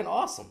social. It's fucking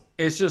awesome.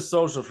 It's just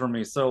social for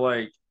me. So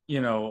like,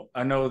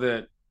 I know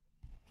that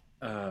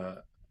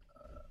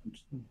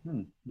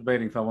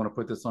debating if I want to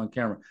put this on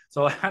camera.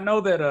 So I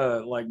know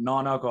that like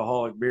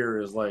non-alcoholic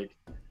beer is like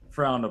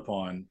frowned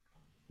upon,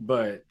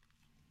 but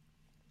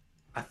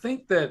I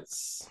think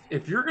that's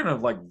if you're gonna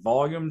like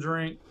volume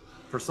drink,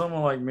 for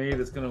someone like me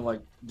that's gonna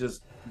like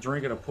just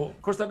drink at a pool.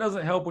 Of course, that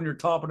doesn't help when you're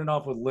topping it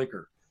off with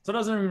liquor. So it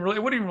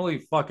wouldn't even really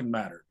fucking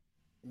matter.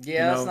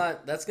 Yeah,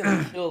 that's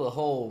gonna kill the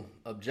whole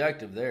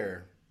objective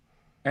there.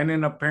 And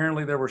then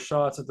apparently there were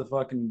shots at the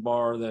fucking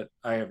bar that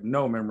I have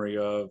no memory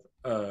of.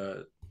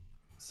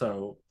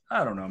 So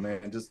I don't know,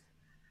 man. Just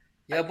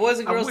boys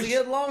and girls, to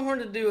get Longhorn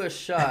to do a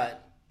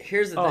shot,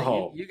 here's the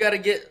thing: you got to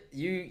get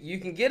you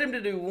can get him to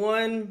do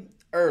one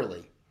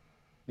early.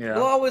 Yeah.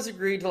 We'll always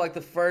agree to like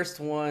the first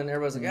one.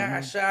 Everybody's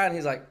like, shot. And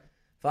he's like,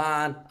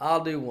 fine,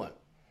 I'll do one.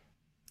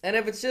 And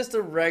if it's just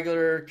a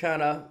regular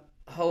kind of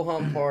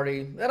ho-hum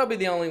party, that'll be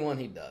the only one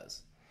he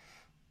does.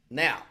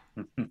 Now,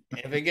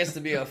 if it gets to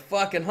be a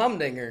fucking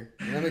humdinger,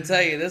 let me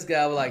tell you, this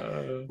guy was like,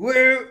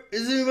 where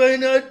is anybody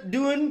not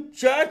doing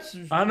shots?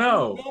 I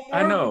know.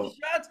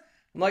 Shots?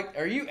 I'm like,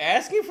 are you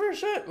asking for a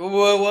shot?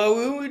 Well, why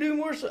wouldn't we do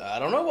more shots? I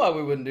don't know why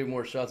we wouldn't do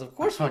more shots. Of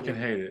course I fucking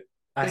hate it.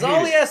 Because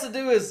all he has to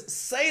do is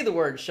say the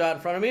word shot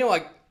in front of me. I'm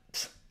like,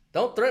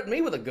 don't threaten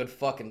me with a good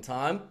fucking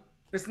time.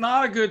 It's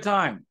not a good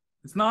time.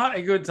 It's not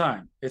a good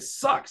time. It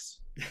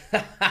sucks.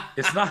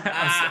 It's not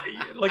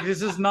like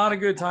this is not a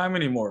good time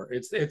anymore.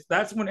 It's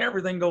that's when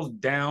everything goes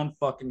down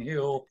fucking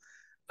hill.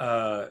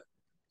 And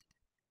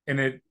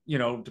it,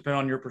 depending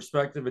on your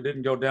perspective, it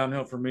didn't go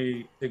downhill for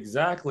me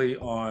exactly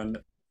on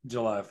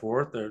July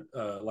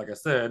 4th. Like I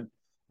said,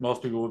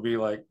 most people would be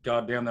like,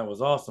 God damn, that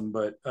was awesome.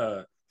 But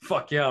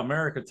fuck yeah,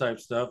 America type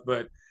stuff.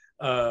 But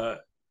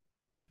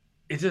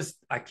it just,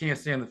 I can't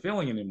stand the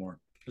feeling anymore.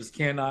 Just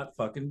cannot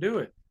fucking do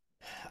it.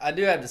 I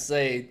do have to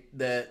say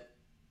that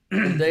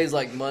in days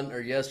like Monday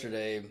or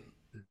yesterday,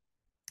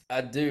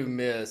 I do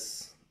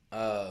miss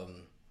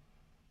when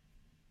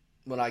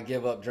I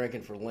give up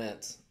drinking for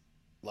Lent,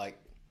 like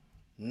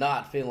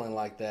not feeling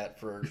like that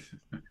for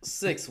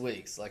 6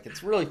 weeks. Like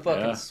it's really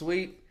fucking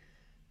sweet.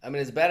 I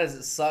mean, as bad as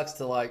it sucks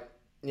to like,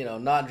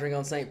 not drink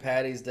on St.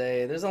 Patty's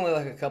Day, there's only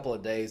like a couple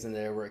of days in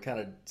there where it kind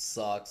of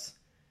sucks.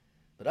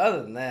 But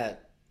other than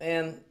that,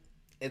 man,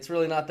 it's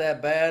really not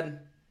that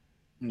bad.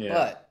 Yeah.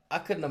 But I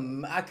could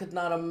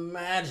not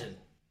imagine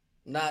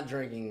not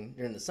drinking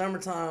during the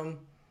summertime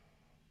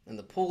in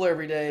the pool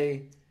every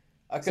day.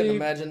 I couldn't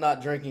imagine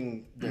not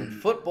drinking during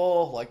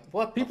football. Like,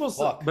 what the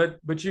fuck?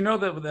 But you know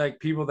that like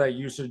people that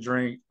used to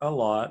drink a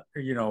lot,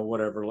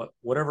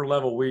 whatever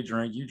level we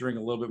drink, you drink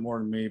a little bit more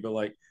than me. But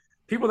like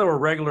people that were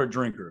regular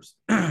drinkers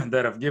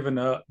that have given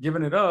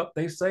it up,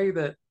 they say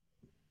that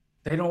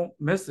they don't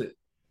miss it.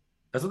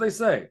 That's what they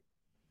say.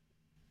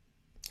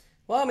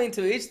 Well, I mean,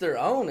 to each their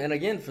own. And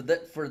again, for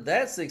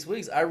that 6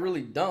 weeks, I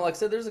really don't. Like I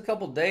said, there's a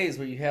couple days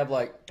where you have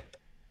like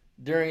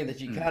during it that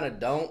you kind of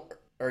don't,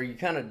 or you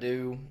kind of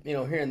do,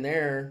 here and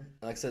there.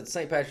 Like I said,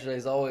 St. Patrick's Day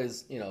is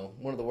always,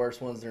 one of the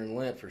worst ones during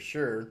Lent for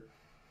sure.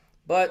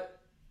 But,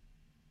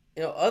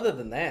 other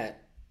than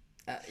that,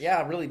 yeah,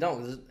 I really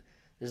don't.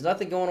 There's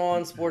nothing going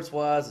on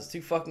sports-wise. It's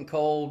too fucking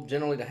cold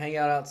generally to hang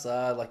out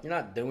outside. Like, you're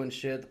not doing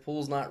shit. The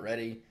pool's not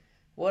ready.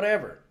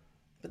 Whatever.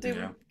 But,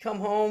 dude, come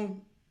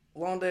home,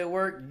 long day at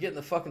work, you get in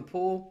the fucking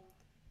pool.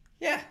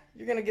 Yeah,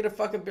 you're going to get a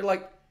fucking beer.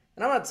 Like,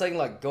 and I'm not saying,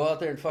 like, go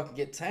out there and fucking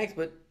get tanked,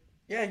 but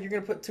yeah, you're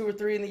going to put 2 or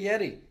 3 in the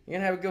Yeti. You're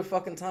going to have a good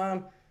fucking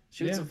time.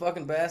 Shoot some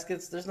fucking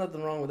baskets. There's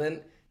nothing wrong with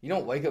it. You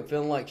don't wake up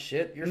feeling like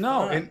shit. You're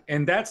fine.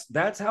 and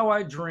that's how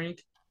I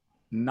drink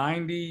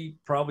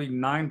probably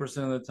 9%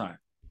 of the time.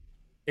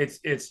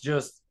 It's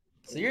just.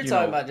 So you're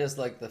talking about just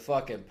like the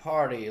fucking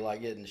party,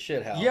 like getting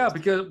shit housed. Yeah,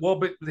 but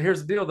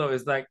here's the deal though,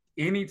 is like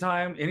any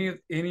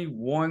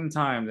one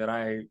time that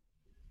I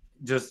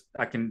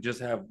can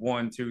just have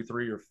 1, 2,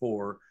 3, or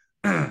 4.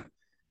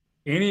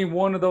 Any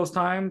one of those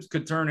times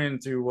could turn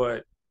into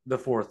what the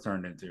fourth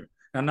turned into.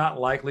 Now, not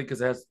likely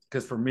because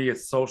for me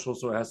it's social,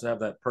 so it has to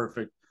have that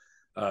perfect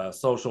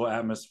social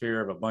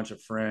atmosphere of a bunch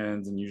of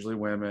friends and usually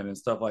women and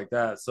stuff like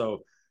that.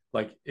 So,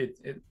 like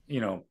it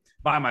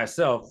by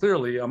myself,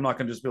 clearly I'm not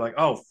gonna just be like,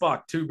 oh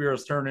fuck, 2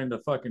 beers turn into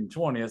fucking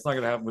 20. It's not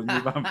gonna happen with me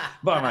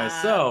by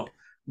myself.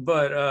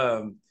 But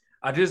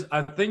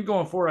I think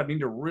going forward, I need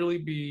to really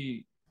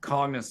be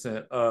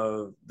cognizant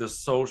of the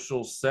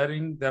social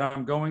setting that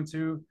I'm going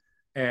to.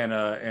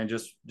 And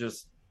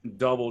just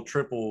double,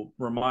 triple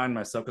remind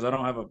myself, because I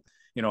don't have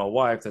a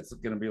wife that's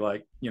going to be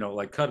like,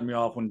 like cutting me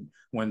off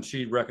when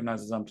she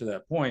recognizes I'm to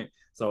that point.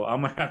 So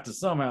I'm going to have to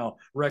somehow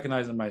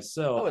recognize it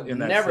myself. I would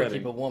never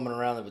keep a woman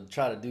around that would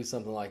try to do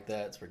something like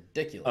that. It's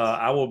ridiculous.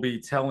 I will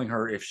be telling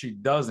her if she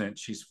doesn't,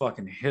 she's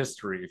fucking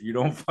history. If you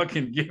don't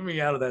fucking get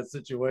me out of that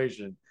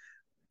situation,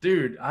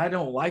 dude, I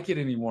don't like it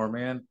anymore,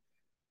 man.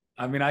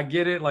 I mean, I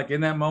get it. Like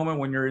in that moment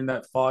when you're in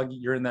that fog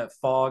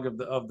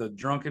of the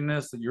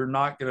drunkenness, that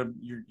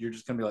you're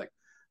just gonna be like,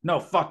 no,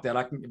 fuck that.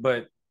 I can,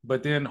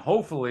 but then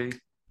hopefully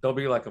there'll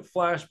be like a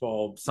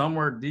flashbulb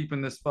somewhere deep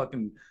in this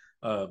fucking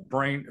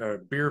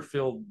beer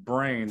filled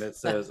brain that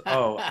says,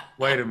 oh,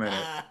 wait a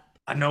minute,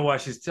 I know why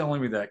she's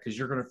telling me that, because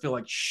you're gonna feel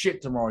like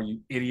shit tomorrow, you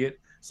idiot.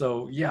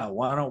 So yeah,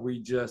 why don't we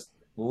just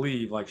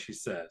leave like she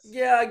says?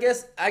 Yeah, I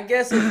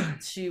guess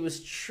if she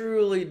was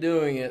truly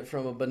doing it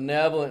from a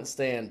benevolent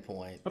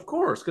standpoint, of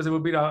course, because it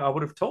would be, I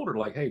would have told her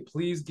like, hey,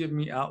 please give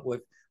me out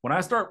with, when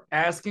I start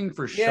asking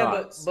for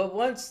shots. But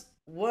once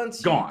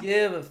you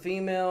give a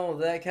female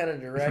that kind of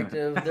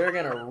directive, they're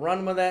gonna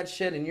run with that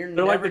shit, and they're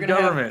never like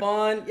gonna have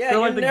fun. Yeah, they're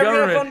like the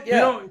government.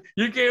 Yeah.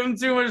 You gave them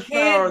too much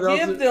power. You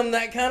can't give them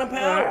that kind of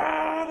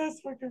power.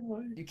 That's fucking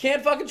funny. You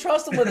can't fucking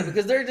trust them with it,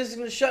 because they're just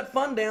gonna shut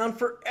fun down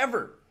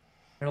forever.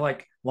 They're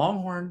like,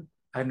 Longhorn,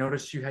 I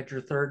noticed you had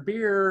your 3rd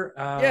beer.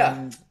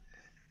 Yeah.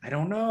 I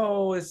don't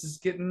know. This is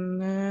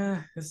getting.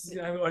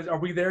 Are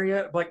we there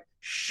yet? Like,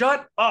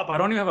 shut up! I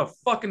don't even have a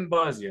fucking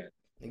buzz yet.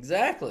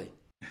 Exactly.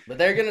 But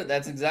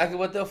that's exactly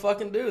what they'll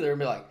fucking do. They'll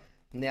be like,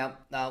 now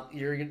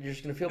you're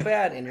just gonna feel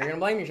bad, and you're gonna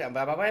blame yourself. And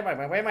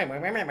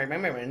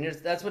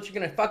that's what you're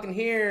gonna fucking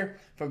hear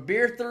from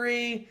beer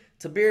 3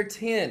 to beer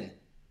 10,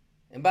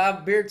 and by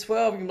beer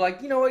 12, you're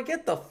like, you know what?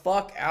 Get the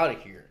fuck out of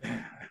here.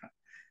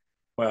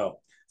 Well.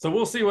 So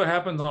we'll see what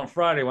happens on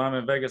Friday when I'm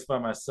in Vegas by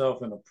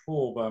myself in a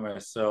pool by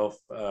myself,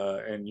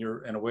 and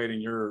awaiting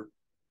your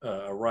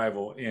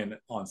arrival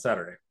on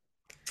Saturday.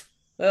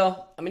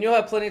 Well, I mean, you'll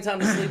have plenty of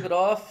time to sleep it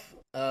off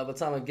by the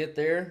time I get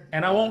there,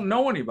 and I won't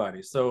know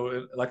anybody.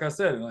 So, like I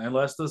said,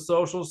 unless the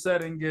social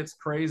setting gets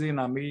crazy and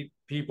I meet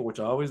people,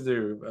 which I always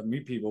do, I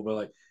meet people, but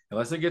like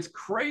unless it gets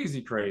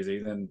crazy,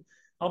 then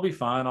I'll be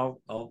fine.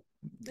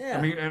 Yeah.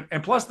 I mean,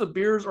 and plus the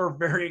beers are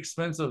very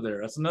expensive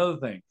there. That's another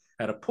thing.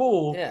 At a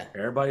pool,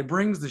 everybody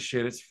brings the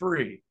shit. It's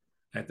free.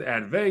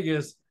 At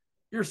Vegas,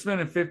 you're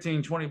spending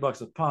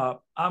 $15-$20 a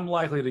pop. I'm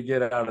likely to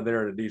get out of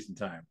there at a decent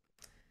time.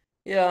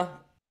 Yeah,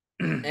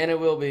 and it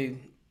will be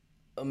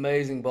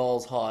amazing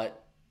balls hot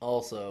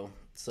also.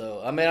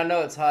 So, I mean, I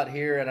know it's hot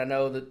here, and I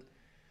know that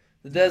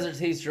the desert's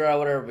heat's dry,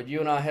 whatever, but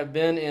you and I have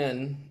been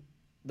in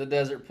the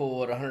desert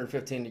pool at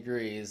 115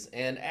 degrees,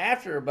 and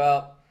after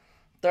about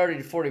 30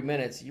 to 40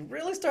 minutes, you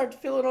really start to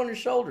feel it on your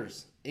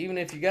shoulders. Even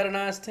if you got a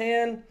nice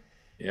tan,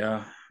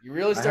 yeah, you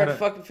really start to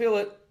fucking feel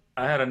it.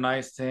 I had a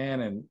nice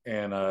tan,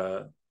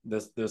 and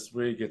this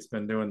week it's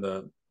been doing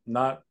the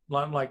not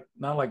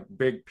like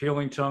big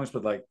peeling chunks,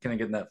 but like kind of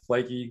getting that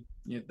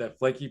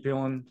flaky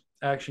peeling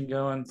action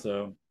going.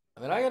 So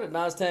I mean, I got a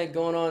nice tank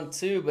going on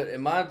too, but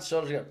my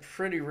shoulders got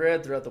pretty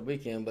red throughout the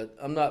weekend. But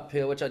I'm not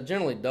peel, which I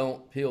generally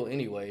don't peel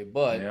anyway.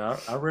 But yeah,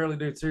 I rarely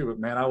do too. But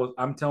man,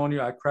 I'm telling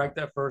you, I cracked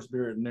that first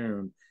beer at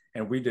noon,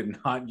 and we did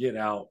not get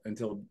out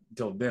until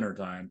dinner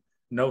time.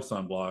 No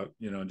sunblock,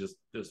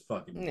 just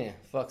fucking yeah,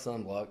 fuck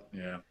sunblock.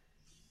 yeah.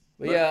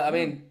 But yeah, I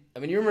mean,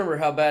 you remember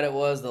how bad it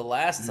was the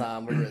last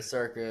time we were at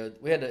Circa?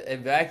 We had to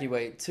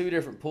evacuate 2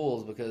 different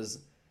pools because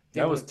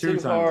That people was were 2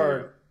 times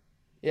hard. ago.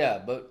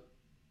 Yeah, but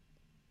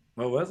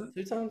What was it?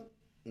 2 times?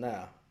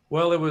 Nah.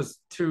 Well, it was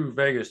 2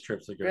 Vegas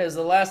trips ago. It was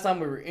the last time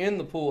we were in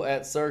the pool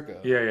at Circa.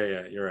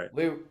 Yeah. You're right.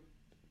 We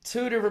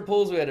 2 different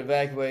pools we had to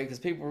evacuate because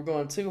people were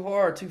going too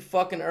hard, too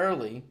fucking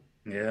early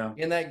Yeah.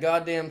 in that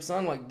goddamn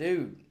sun. Like,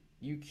 dude,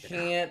 you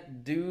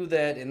can't do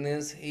that in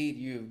this heat.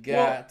 You've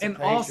got to and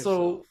pace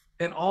yourself.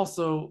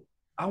 also,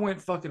 I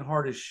went fucking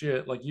hard as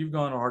shit. Like you've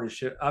gone hard as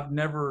shit. I've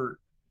never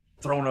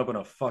thrown up in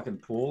a fucking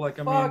pool. Like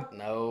I mean, Fuck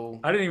no.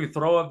 I didn't even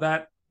throw up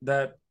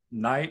that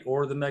night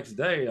or the next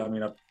day. I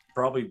mean, I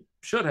probably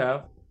should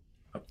have.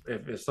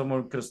 If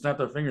someone could have snapped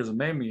their fingers and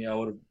made me, I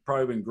would have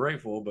probably been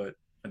grateful, but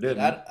I Dude,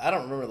 didn't. I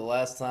don't remember the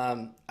last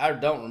time. I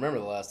don't remember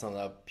the last time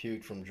that I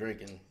puked from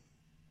drinking.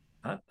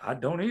 I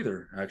don't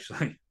either,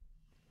 actually.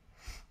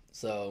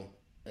 So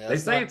yeah, They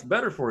that's say not- it's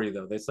better for you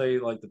though. They say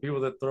like the people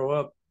that throw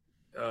up,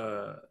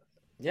 uh,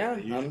 yeah.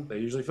 they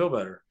usually feel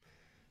better.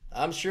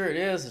 I'm sure it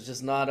is. It's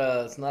just not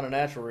it's not a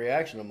natural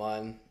reaction of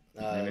mine.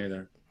 Me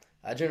neither.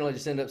 I generally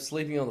just end up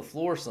sleeping on the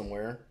floor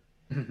somewhere.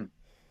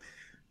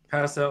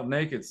 Pass out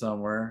naked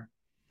somewhere.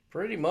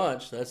 Pretty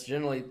much. That's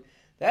generally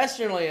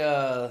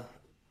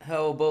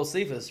how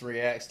Bocephus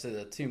reacts to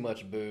the too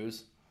much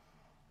booze.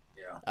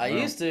 Yeah. I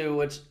used to,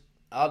 which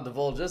I'll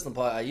divulge this in the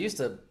pod. I used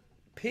to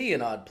pee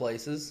in odd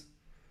places.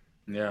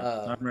 Yeah,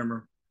 I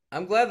remember.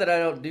 I'm glad that I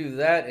don't do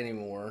that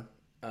anymore.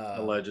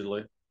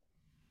 Allegedly.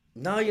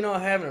 No, I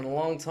haven't in a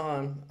long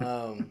time.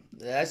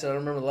 Actually, I don't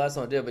remember the last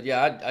time I did, but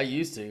yeah, I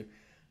used to.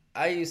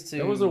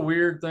 It was a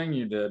weird thing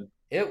you did.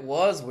 It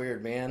was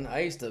weird, man. I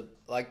used to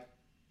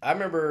I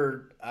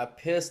remember I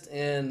pissed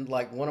in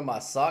like one of my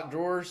sock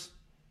drawers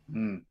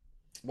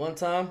one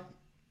time.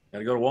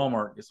 Gotta go to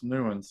Walmart, get some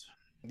new ones.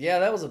 Yeah,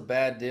 that was a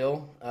bad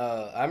deal.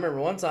 I remember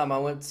one time I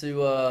went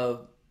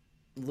to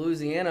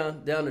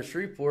Louisiana down to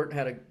Shreveport,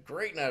 had a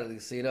great night at the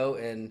casino,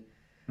 and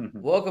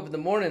woke up in the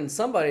morning and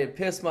somebody had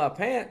pissed my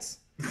pants.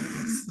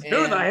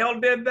 Who the hell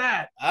did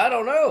that? I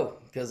don't know,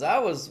 because I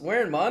was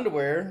wearing my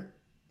underwear,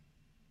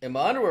 and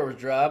my underwear was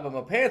dry, but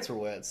my pants were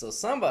wet. So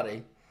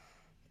somebody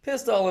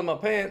pissed all in my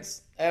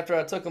pants after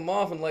I took them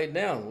off and laid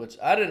down, which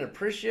I didn't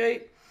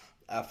appreciate.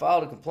 I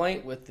filed a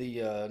complaint with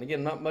and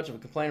again, not much of a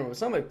complainer, but when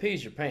somebody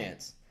pees your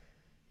pants,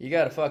 you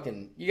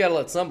gotta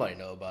let somebody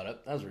know about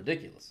it. That was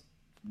ridiculous.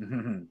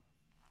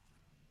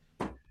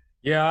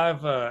 Yeah,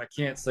 I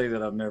can't say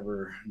that I've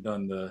never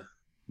done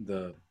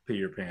the pee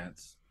your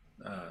pants.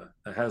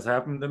 That has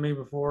happened to me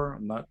before.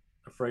 I'm not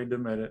afraid to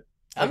admit it.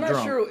 I'm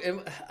not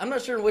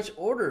sure in which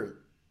order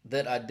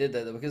that I did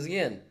that though, because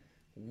again,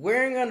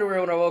 wearing underwear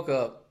when I woke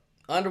up,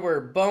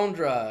 underwear bone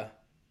dry,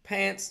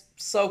 pants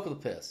soaked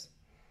with piss.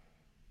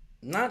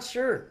 Not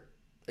sure.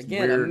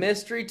 Again, a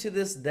mystery to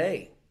this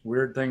day.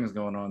 Weird things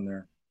going on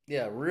there.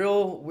 Yeah,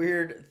 real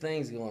weird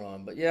things going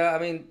on. But yeah, I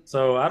mean,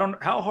 So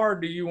how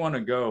hard do you want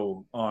to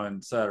go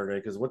on Saturday?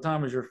 Because what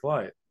time is your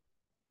flight?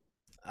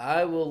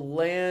 I will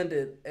land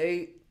at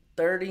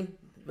 8:30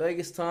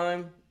 Vegas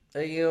time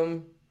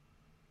a.m.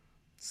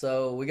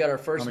 So we got our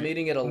first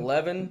meeting at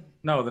 11.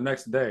 No, the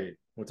next day.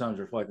 What time's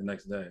your flight the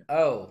next day?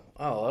 Oh,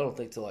 I don't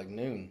think till like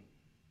noon.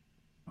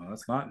 Well,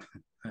 that's not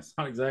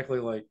exactly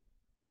like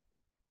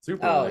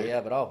super Oh late.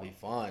 yeah, but I'll be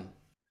fine.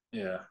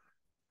 Yeah.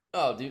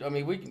 Oh, dude, I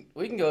mean we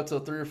can go till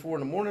 3 or 4 in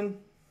the morning.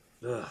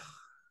 Ugh,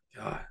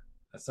 God,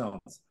 that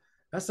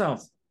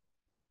sounds.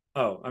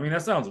 Oh, I mean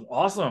that sounds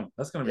awesome.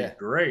 That's gonna be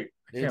great.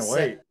 I Dude, can't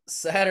wait.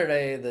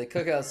 Saturday, the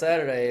cookout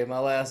Saturday, my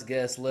last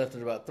guest left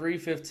at about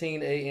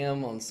 3:15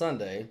 a.m. on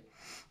Sunday.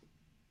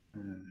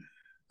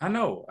 I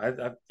know.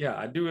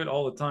 I do it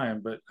all the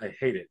time, but I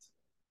hate it.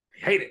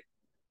 I hate it.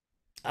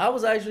 I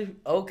was actually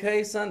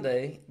okay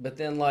Sunday, but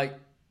then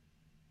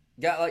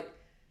got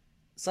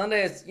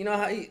Sunday. It's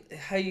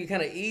how you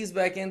kind of ease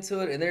back into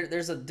it, and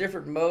there's a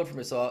different mode for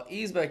me. So I'll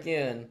ease back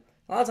in.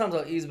 A lot of times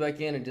I'll ease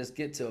back in and just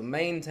get to a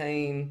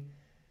maintain.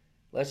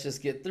 Let's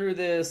just get through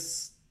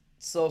this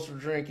social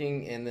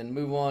drinking and then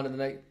move on to the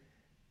next.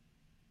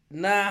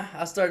 Nah,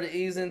 I started to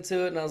ease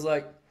into it, and I was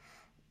like,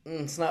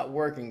 it's not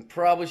working.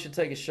 Probably should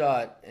take a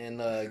shot and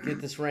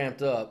get this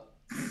ramped up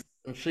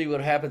and see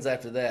what happens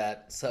after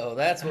that. So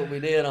that's what we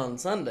did on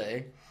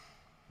Sunday.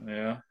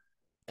 Yeah.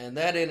 And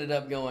that ended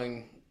up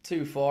going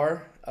too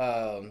far.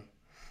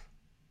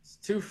 It's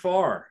too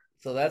far.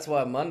 So that's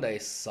why Monday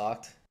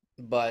sucked.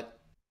 But,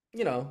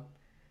 I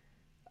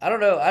don't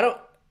know.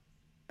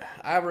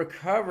 I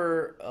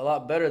recover a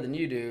lot better than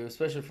you do,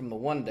 especially from the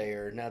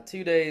 1-dayer. Now,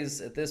 2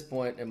 days at this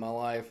point in my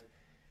life,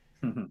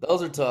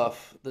 those are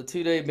tough. The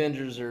 2-day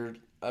bingers are,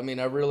 I mean,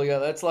 I really got,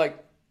 that's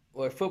like,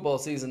 well, football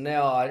season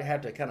now, I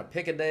have to kind of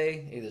pick a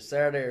day, either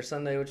Saturday or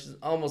Sunday, which is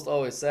almost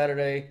always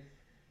Saturday,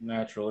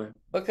 Naturally.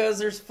 because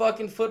there's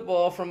fucking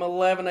football from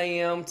 11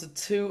 a.m. to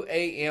 2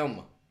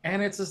 a.m.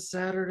 And it's a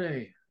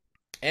Saturday.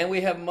 And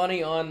we have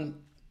money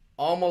on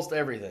almost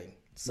everything.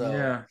 So,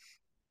 Yeah.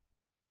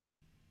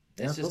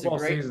 it's just a Football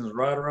great. season's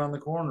right around the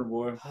corner,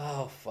 boy.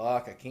 Oh,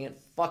 fuck. I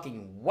can't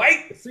fucking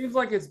wait. It seems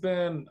like it's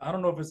been, I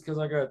don't know if it's because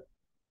I got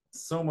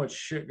so much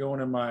shit going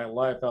in my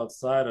life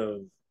outside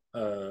of,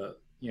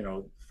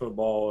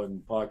 football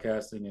and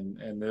podcasting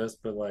and this,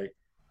 but like,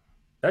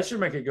 that should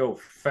make it go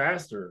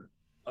faster.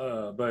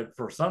 But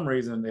for some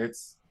reason,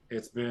 it's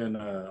been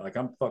like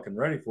I'm fucking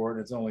ready for it.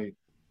 And it's only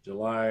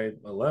July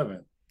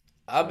 11th.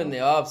 I've been the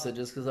opposite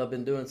just because I've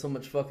been doing so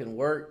much fucking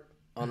work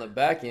on the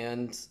back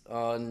end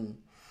on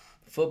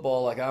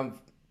football. Like I'm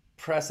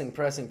pressing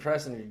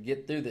to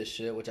get through this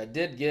shit, which I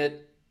did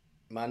get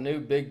my new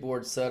big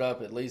board set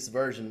up, at least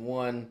version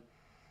 1,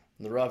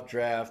 the rough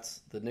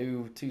drafts, the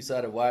new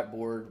 2-sided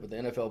whiteboard with the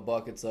NFL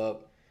buckets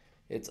up.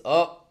 It's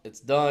up, it's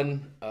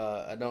done.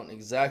 I don't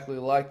exactly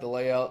like the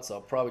layout, so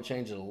I'll probably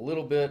change it a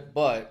little bit,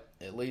 but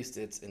at least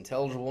it's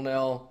intelligible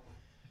now.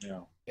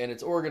 Yeah. And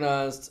it's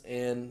organized,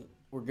 and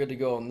we're good to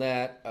go on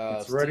that.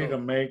 It's ready to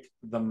make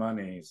the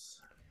monies.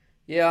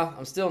 Yeah,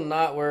 I'm still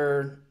not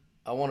where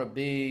I want to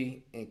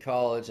be in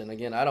college. And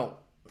again,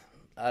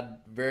 I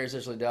very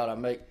essentially doubt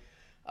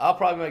I'll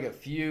probably make a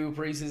few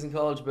preseason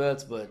college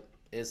bets, but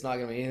it's not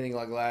going to be anything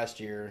like last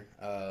year.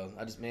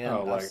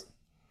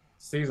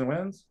 Season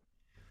wins?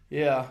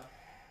 Yeah.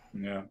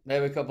 Yeah.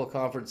 Maybe a couple of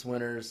conference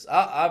winners.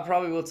 I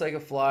probably will take a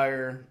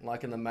flyer,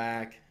 like in the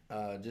MAC,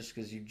 just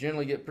because you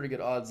generally get pretty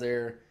good odds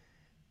there.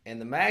 And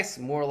the MAC's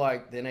more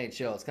like the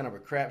NHL. It's kind of a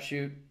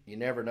crapshoot. You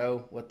never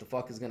know what the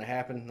fuck is going to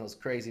happen in those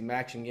crazy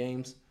MACtion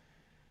games.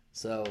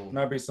 So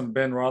might be some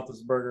Ben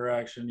Roethlisberger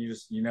action.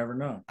 You never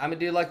know. I mean,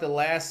 dude, like the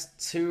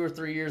last 2 or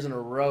 3 years in a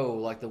row,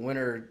 like the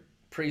winner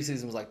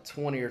preseason was like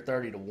 20 or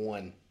 30 to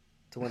 1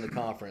 to win the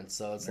conference.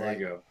 So it's there you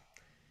go.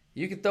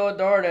 You could throw a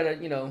dart at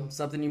it,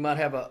 something you might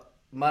have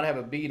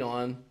a beat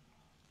on,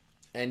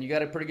 and you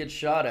got a pretty good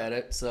shot at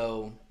it.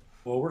 So,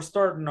 well, we're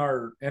starting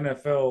our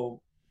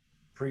NFL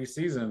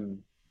preseason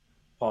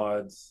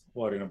pods.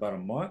 What, in about a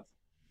month?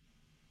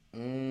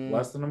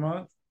 Less than a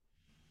month?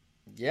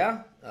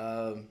 Yeah.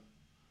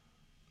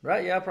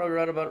 Right. Yeah. Probably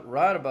right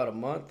about a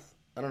month.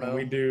 I don't know.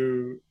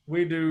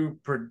 We do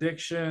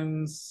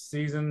predictions,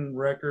 season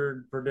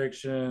record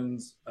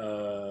predictions.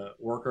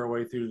 Work our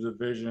way through the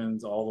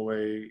divisions all the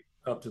way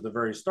up to the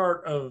very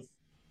start of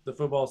the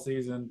football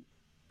season,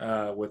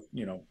 and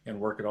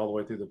work it all the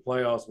way through the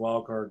playoffs,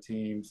 wild card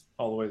teams,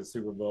 all the way to the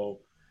Super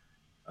Bowl.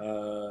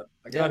 I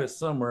got it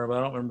somewhere, but I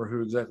don't remember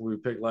who exactly we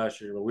picked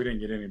last year. But we didn't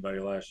get anybody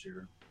last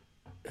year.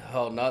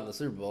 Oh, not in the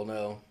Super Bowl,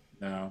 no.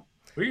 No,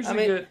 we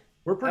usually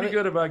we're pretty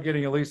good about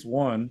getting at least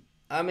one.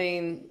 I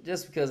mean,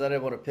 just because I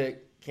didn't want to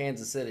pick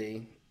Kansas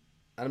City,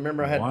 I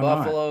remember I had Why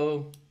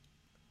Buffalo.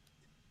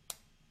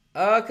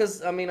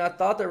 Because I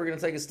thought they were going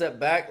to take a step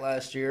back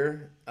last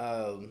year.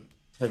 Have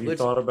you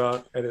thought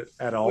about it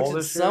at all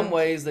this year? In some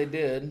ways they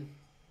did.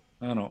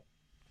 I know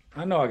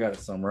I got it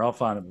somewhere. I'll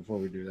find it before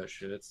we do that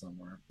shit. It's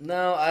somewhere.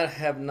 No, I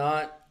have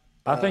not.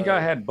 I think I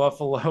had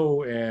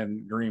Buffalo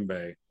and Green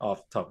Bay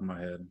off the top of my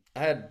head. I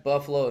had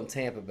Buffalo and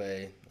Tampa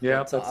Bay.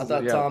 Yeah, I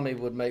thought Tommy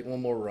would make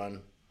one more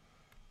run.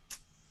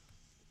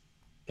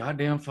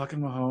 Goddamn fucking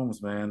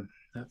Mahomes, man.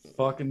 That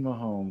fucking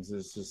Mahomes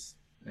is just...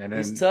 And then,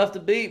 he's tough to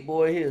beat,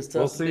 boy. He is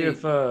tough to beat. We'll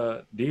see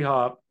if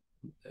D-Hop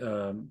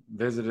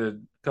visited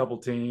a couple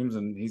teams,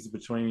 and he's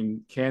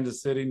between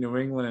Kansas City, New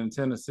England, and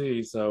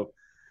Tennessee. So,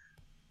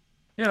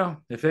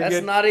 if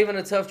that's not even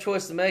a tough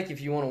choice to make if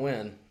you want to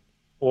win.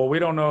 Well, we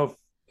don't know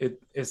if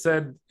it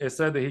said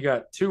that he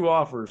got 2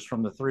 offers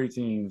from the 3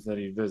 teams that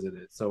he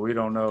visited. So we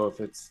don't know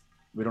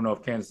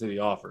if Kansas City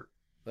offered.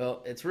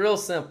 Well, it's real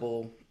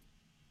simple.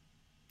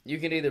 You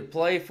can either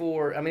play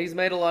for, he's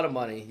made a lot of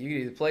money. You can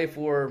either play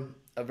for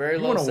a very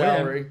low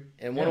salary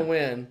and want to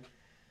win,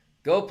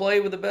 go play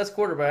with the best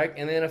quarterback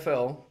in the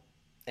NFL,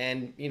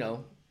 and,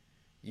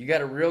 you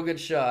got a real good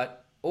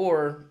shot,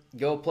 or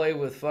go play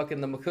with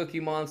fucking the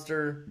McCookie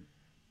Monster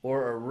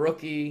or a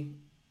rookie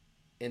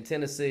in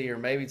Tennessee or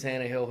maybe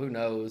Tannehill, who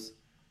knows,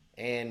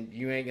 and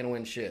you ain't going to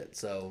win shit.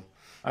 So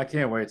I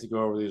can't wait to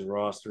go over these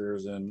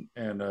rosters and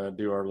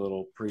do our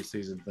little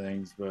preseason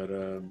things. But,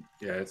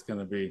 it's going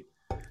to be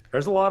 –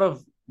 there's a lot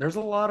of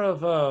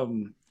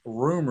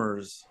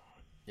rumors.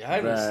 Yeah,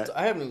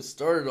 I haven't even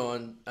started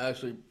on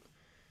actually.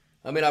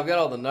 I've got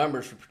all the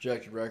numbers for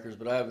projected records,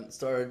 but I haven't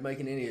started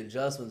making any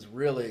adjustments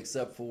really,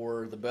 except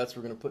for the bets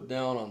we're going to put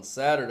down on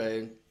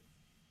Saturday.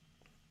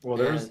 Well,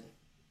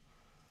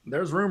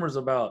 there's rumors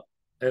about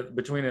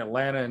between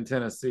Atlanta and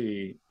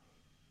Tennessee,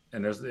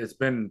 and it's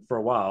been for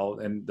a while,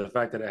 and the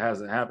fact that it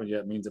hasn't happened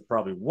yet means it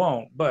probably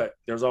won't. But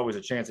there's always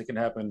a chance it can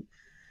happen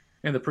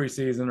in the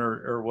preseason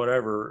or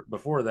whatever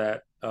before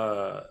that.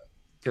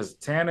 because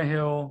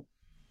Tannehill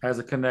has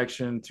a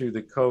connection to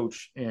the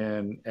coach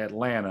in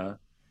Atlanta,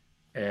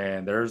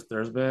 and there's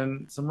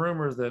been some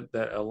rumors that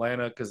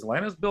Atlanta, because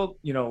Atlanta's built,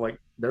 like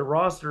their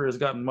roster has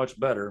gotten much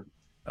better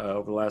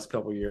over the last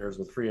couple of years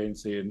with free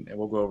agency, and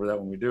we'll go over that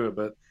when we do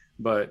it.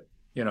 But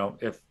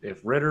if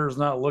Ritter's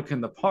not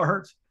looking the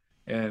part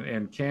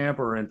in camp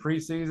or in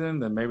preseason,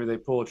 then maybe they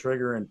pull a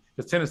trigger, and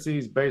because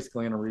Tennessee's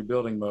basically in a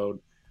rebuilding mode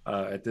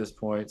at this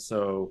point,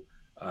 so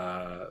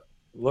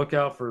look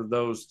out for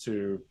those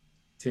two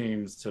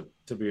teams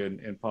to be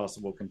in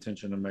possible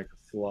contention and make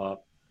a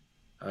flop.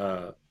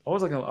 I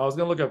was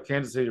gonna look up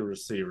Kansas City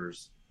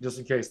receivers just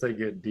in case they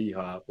get D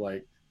Hop.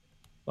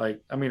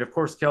 I mean, of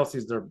course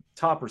Kelsey's their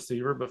top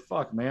receiver, but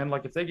fuck, man,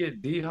 like if they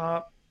get D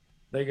Hop,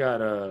 they got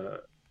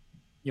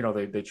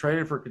they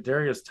traded for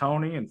Kadarius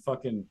Toney and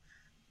fucking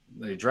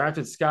they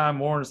drafted Sky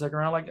Moore in the second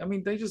round. Like, I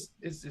mean,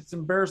 it's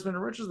embarrassment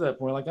of riches at that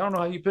point. Like, I don't know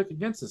how you pick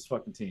against this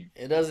fucking team.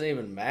 It doesn't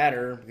even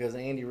matter because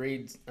Andy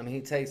Reid, I mean,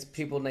 he takes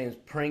people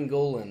named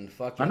Pringle and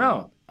fucking. I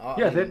know.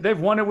 They've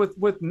won it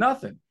with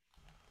nothing.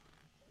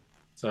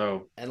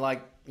 So. And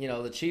like,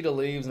 the Cheetah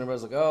leaves and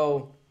everybody's like,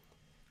 oh,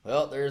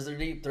 well, there's their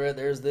deep threat.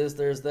 There's this,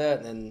 there's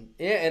that, and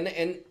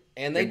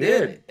they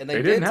did. And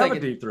they didn't have take a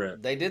deep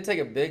threat. They did take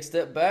a big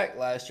step back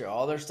last year.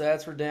 All their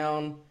stats were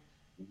down.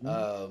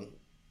 Mm-hmm.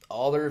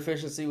 All their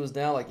efficiency was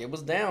down. Like, it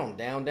was down.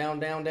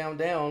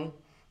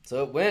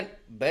 So it went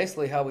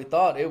basically how we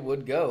thought it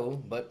would go.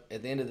 But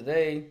at the end of the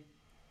day,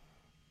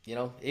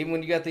 even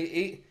when you got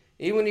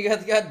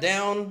the guy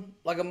down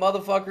like a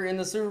motherfucker in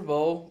the Super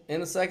Bowl in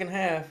the second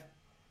half,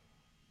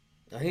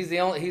 he's the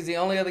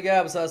only other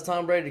guy besides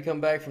Tom Brady to come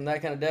back from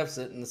that kind of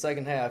deficit in the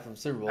second half of the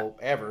Super Bowl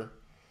ever.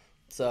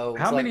 So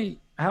how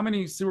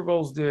many Super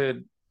Bowls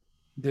did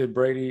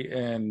Brady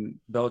and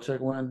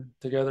Belichick win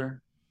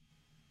together?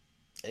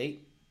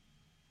 8.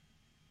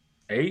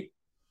 8?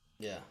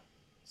 Yeah.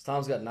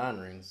 Tom's got 9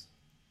 rings.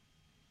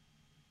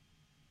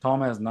 Tom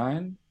has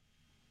 9?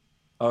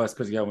 Oh, that's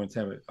because he got one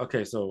Tampa.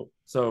 Okay, so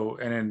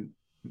and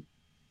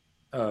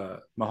then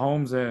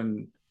Mahomes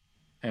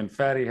and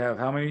Fatty have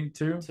how many?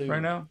 2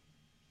 right now?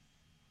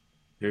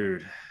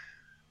 Dude,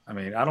 I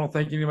mean, I don't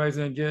think anybody's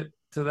gonna get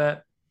to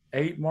that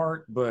 8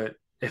 mark, but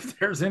if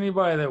there's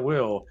anybody that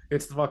will,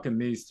 it's fucking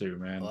these 2,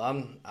 man.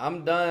 Well,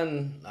 I'm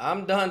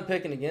done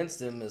picking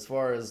against him as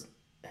far as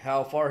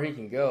how far he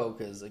can go,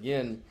 because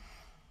again,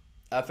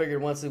 I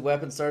figured once the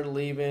weapons started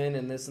leaving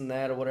and this and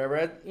that or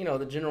whatever,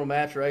 the general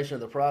maturation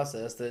of the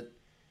process, that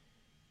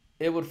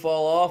it would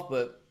fall off.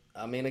 But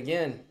I mean,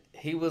 again,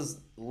 he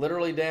was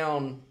literally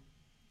down.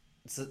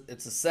 It's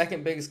the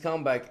second biggest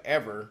comeback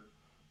ever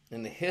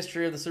in the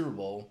history of the Super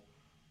Bowl.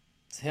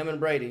 It's him and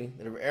Brady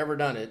that have ever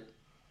done it.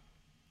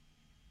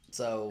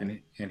 So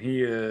and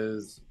he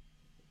is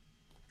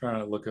trying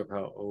to look up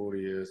how old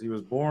he is. He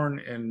was born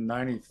in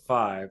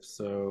 95,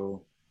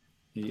 so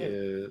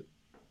he's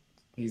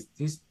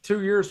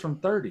 2 years from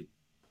 30.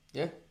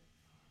 Yeah.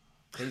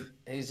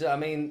 He's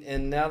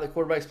and now the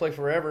quarterbacks play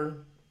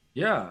forever.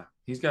 Yeah.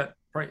 He's got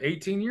probably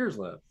 18 years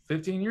left,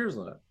 15 years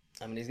left.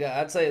 I mean, he's got,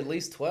 I'd say, at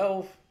least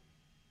 12.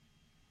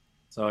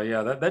 So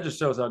yeah, that just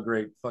shows how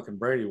great fucking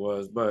Brady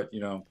was, but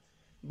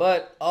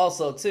But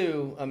also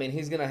too, I mean,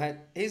 he's gonna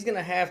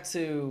have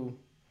to.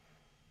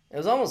 It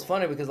was almost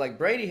funny because like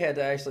Brady had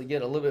to actually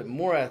get a little bit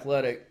more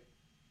athletic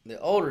the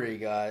older he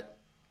got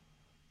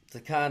to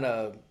kind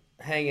of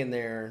hang in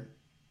there,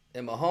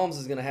 and Mahomes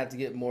is gonna have to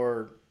get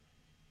more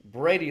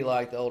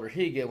Brady-like the older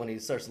he get when he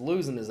starts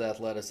losing his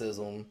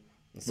athleticism and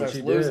starts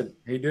losing.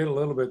 He did a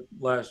little bit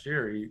last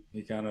year.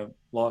 He kind of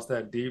lost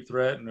that deep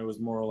threat, and it was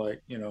more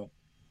like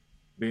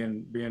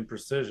being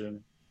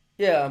precision.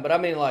 Yeah, but I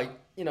mean, like,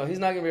 he's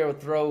not going to be able to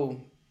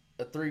throw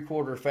a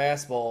 3/4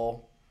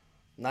 fastball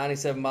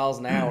 97 miles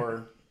an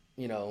hour,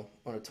 on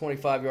a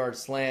 25-yard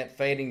slant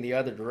fading the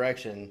other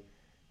direction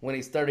when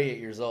he's 38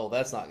 years old.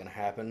 That's not going to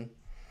happen.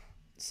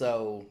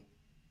 So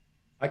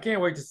I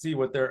can't wait to see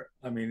what they're.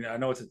 I mean, I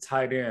know it's a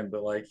tight end,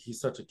 but like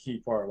he's such a key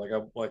part. Like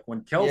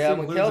when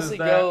Kelsey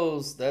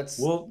goes,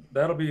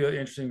 that'll be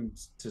interesting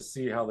to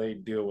see how they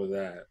deal with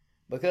that.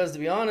 Because to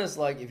be honest,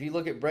 like if you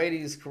look at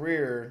Brady's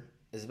career,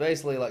 it's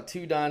basically like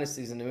 2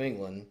 dynasties in New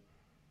England.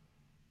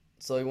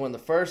 So he won the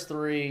first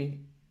 3,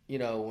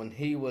 when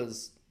he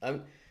was.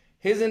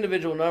 His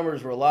individual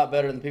numbers were a lot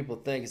better than people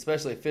think,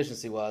 especially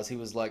efficiency-wise. He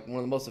was like one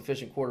of the most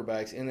efficient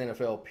quarterbacks in the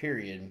NFL,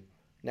 period.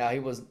 Now, he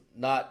was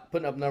not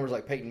putting up numbers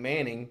like Peyton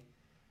Manning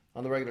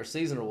on the regular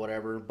season or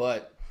whatever,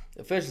 but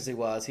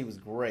efficiency-wise, he was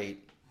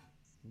great.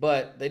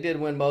 But they did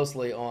win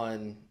mostly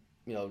on,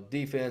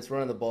 defense,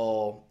 running the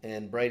ball,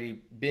 and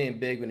Brady being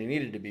big when he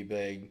needed to be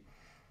big.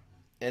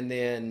 And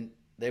then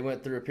they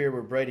went through a period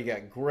where Brady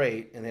got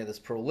great, and they had this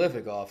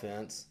prolific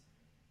offense,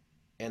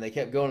 and they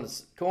kept going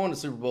to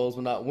Super Bowls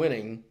but not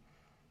winning.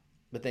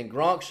 But then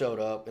Gronk showed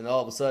up, and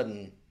all of a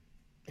sudden,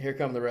 here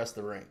come the rest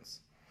of the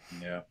rings.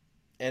 Yeah.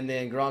 And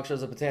then Gronk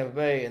shows up at Tampa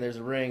Bay, and there's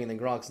a ring, and then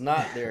Gronk's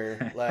not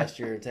there last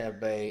year in Tampa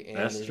Bay, and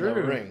there's no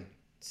ring.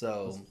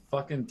 So those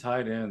fucking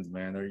tight ends,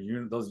 man.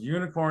 Those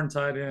unicorn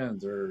tight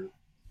ends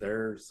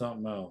they're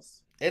something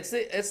else.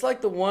 It's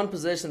like the one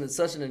position that's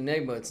such an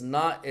enigma.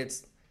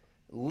 It's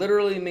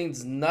literally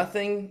means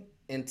nothing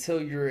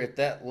until you're at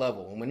that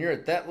level. And when you're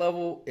at that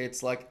level,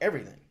 it's like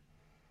everything.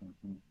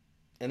 Mm-hmm.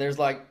 And there's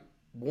like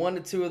 1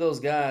 to 2 of those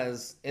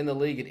guys in the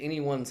league at any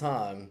one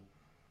time.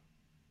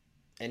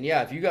 And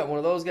yeah, if you got one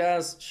of those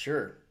guys,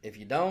 sure. If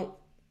you don't,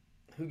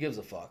 who gives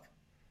a fuck?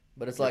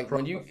 But it's like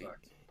when you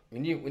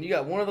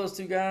got one of those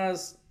 2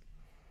 guys,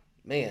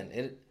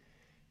 man,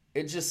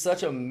 it's just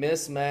such a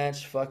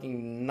mismatch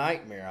fucking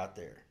nightmare out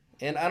there.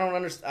 And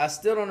I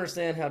still don't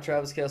understand how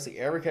Travis Kelce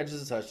ever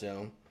catches a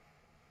touchdown.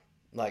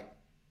 Like,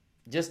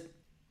 just,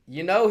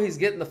 he's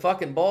getting the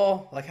fucking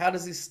ball. Like, how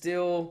does he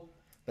still?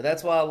 But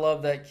that's why I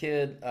love that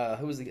kid.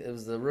 It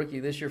was the rookie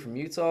this year from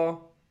Utah.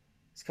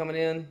 He's coming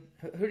in.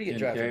 Who did he get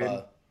drafted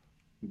by?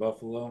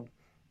 Buffalo.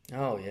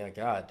 Oh yeah,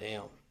 god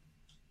damn.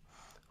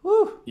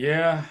 Woo.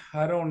 Yeah,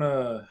 I don't.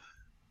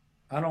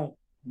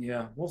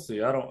 Yeah, we'll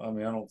see. I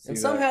don't see. And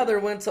somehow their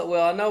win total.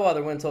 Well, I know why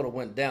their win total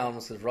went down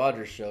was because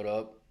Rodgers showed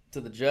up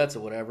to the Jets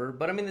or whatever.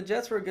 But I mean, the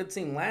Jets were a good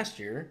team last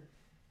year.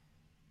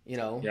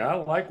 Yeah, I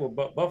like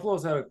what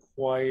Buffalo's had a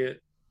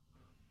quiet,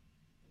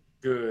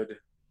 good.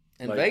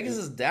 And like, Vegas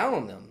is down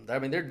on them. I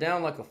mean, they're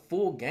down like a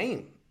full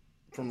game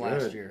from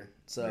last year.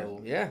 So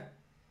yeah.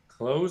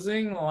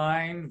 Closing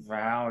line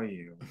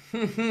value.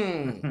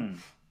 And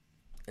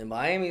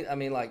Miami, I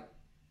mean, like,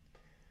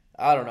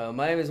 I don't know.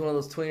 Miami's one of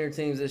those tweener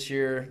teams this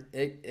year.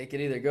 It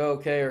could either go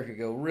okay or it could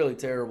go really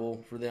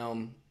terrible for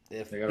them.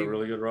 If they got a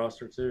really good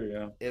roster too,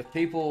 yeah. If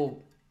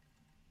people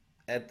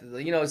saw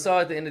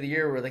at the end of the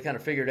year where they kind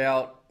of figured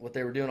out what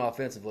they were doing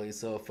offensively.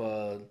 So if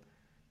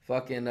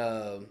what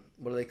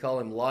do they call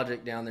him,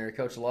 Logic down there,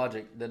 Coach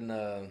Logic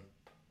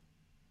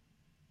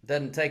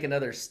doesn't take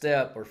another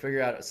step or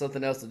figure out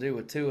something else to do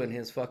with Tua and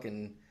his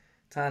fucking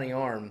tiny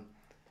arm,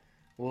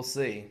 we'll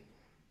see.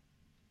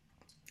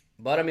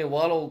 But I mean,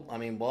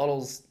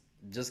 Waddle's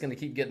just going to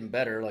keep getting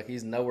better. Like,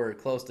 he's nowhere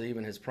close to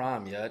even his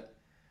prime yet.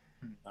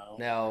 No.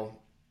 Now,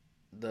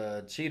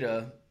 the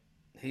Cheetah,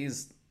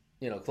 he's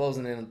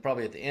closing in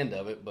probably at the end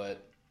of it,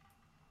 but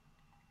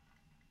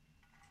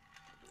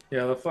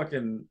yeah,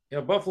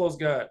 Buffalo's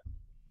got.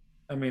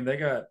 I mean, they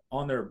got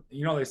on their.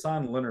 They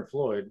signed Leonard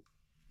Floyd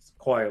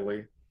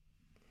quietly.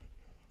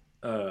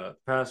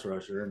 Pass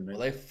rusher. And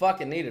they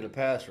fucking needed a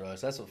pass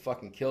rush. That's what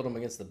fucking killed them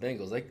against the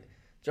Bengals.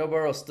 Joe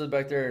Burrow stood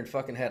back there and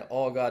fucking had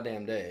all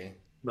goddamn day.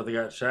 But they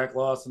got Shaq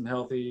Lawson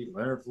healthy,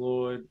 Leonard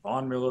Floyd,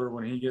 Von Miller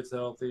when he gets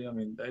healthy. I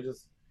mean, they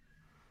just.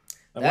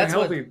 I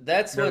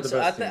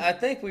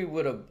think we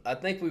would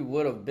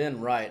have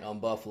been right on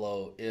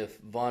Buffalo if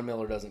Von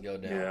Miller doesn't go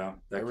down.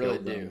 Yeah, I really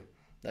do.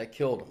 That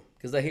killed him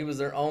because he was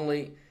their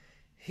only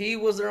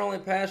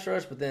pass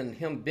rush. But then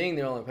him being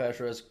their only pass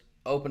rush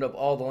opened up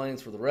all the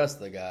lanes for the rest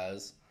of the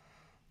guys.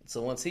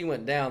 So once he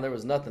went down, there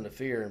was nothing to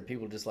fear, and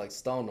people just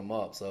stoned him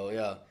up. So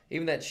yeah,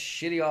 even that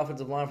shitty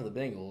offensive line for the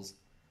Bengals,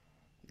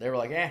 they were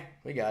like,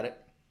 we got it.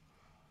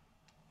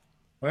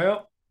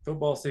 Well,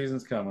 football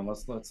season's coming.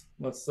 Let's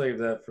save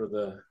that for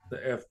the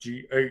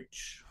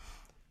FGH.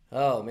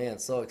 Oh man,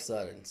 so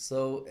excited.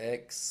 So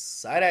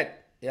excited.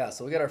 Yeah,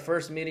 so we got our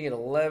first meeting at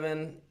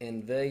 11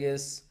 in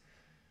Vegas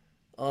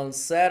on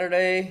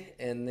Saturday,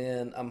 and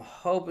then I'm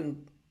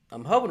hoping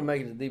to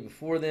make it the day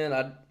before then.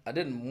 I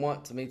didn't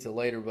want to meet till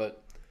later,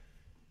 but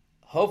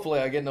hopefully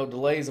I get no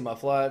delays in my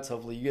flights.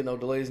 Hopefully you get no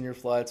delays in your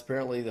flights.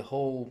 Apparently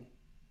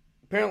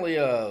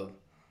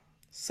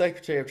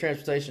Secretary of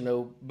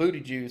Transportation,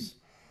 Booty Juice,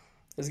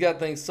 has got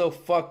things so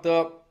fucked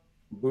up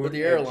with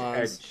the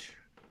airlines.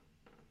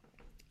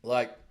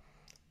 Like,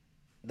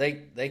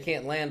 they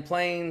can't land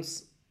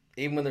planes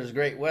even when there's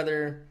great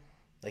weather.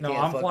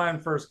 I'm flying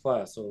first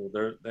class, so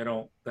they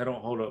don't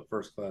hold up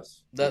first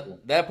class.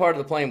 That part of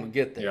the plane would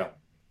get there. Yeah.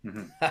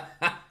 Mm-hmm.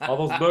 All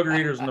those booger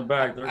eaters in the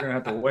back, they're gonna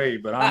have to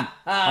wait, but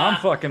I'm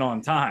fucking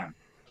on time.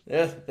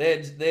 Yeah,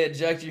 they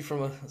eject you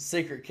from a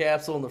secret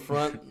capsule in the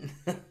front.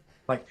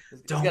 Like,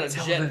 don't got a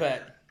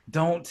jetpack.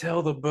 Don't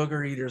tell the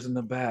booger eaters in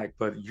the back,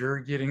 but you're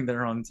getting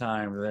there on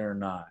time. They're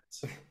not.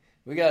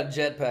 We got a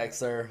jetpack,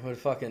 sir.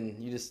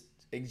 You just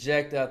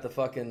eject out the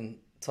fucking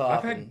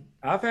top.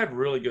 I've had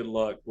really good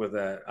luck with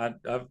that.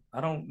 I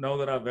don't know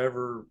that I've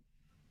ever.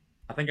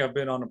 I think I've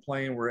been on a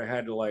plane where it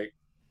had to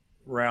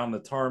round the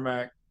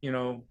tarmac,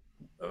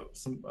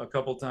 a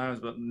couple times,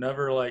 but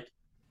never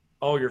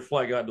your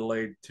flight got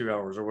delayed 2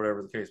 hours or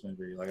whatever the case may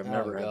be. I've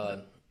never had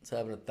that. It's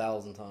happened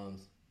 1,000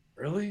 times.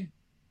 Really?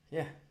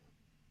 Yeah.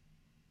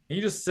 Can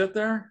you just sit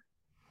there?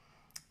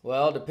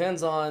 Well, it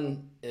depends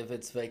on if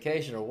it's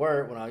vacation or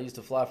work. When I used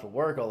to fly for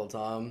work all the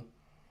time,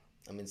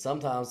 I mean,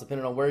 sometimes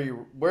depending on where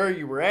you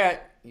were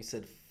at, you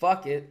said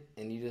fuck it,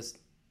 and you just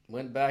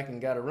went back and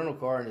got a rental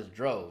car and just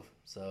drove.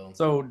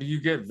 So do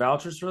you get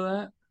vouchers for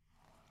that?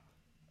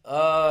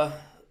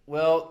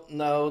 Well,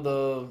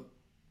 no.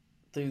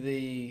 Through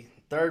the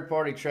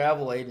third-party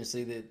travel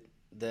agency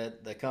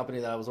that the company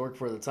that I was working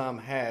for at the time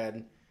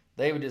had,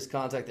 they would just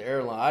contact the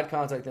airline. I'd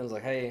contact them and was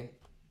like, hey,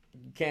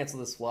 cancel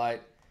this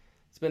flight.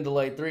 It's been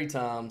delayed 3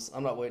 times.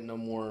 I'm not waiting no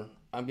more.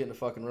 I'm getting a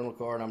fucking rental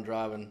car and I'm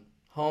driving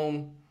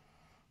home.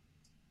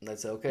 They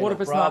say, okay, What no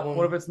if it's problem. not?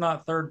 What if it's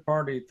not third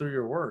party through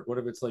your work? What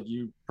if it's like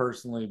you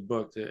personally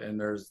booked it and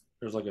there's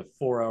like a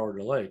 4 hour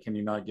delay? Can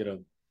you not get a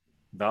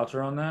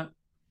voucher on that?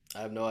 I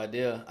have no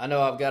idea. I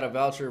know I've got a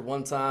voucher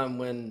one time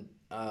when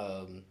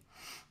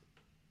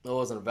it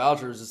wasn't a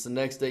voucher, it was just a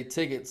next day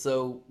ticket.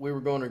 So we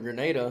were going to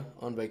Grenada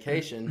on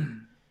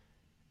vacation,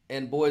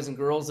 and boys and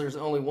girls, there's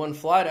only one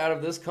flight out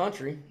of this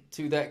country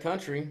to that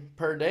country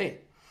per day.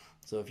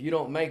 So if you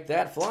don't make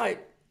that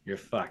flight, You're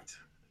fucked.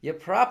 you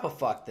proper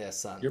fuck that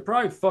son. You're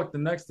probably fucked the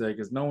next day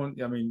because no one.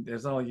 I mean,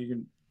 it's not like you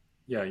can.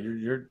 Yeah,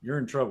 you're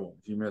in trouble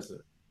if you miss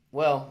it.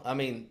 Well, I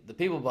mean, the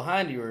people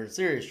behind you are in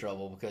serious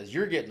trouble because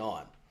you're getting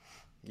on.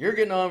 You're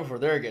getting on before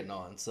they're getting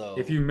on. So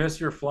If you miss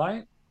your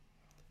flight,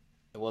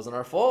 it wasn't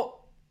our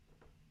fault.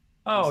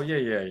 oh yeah.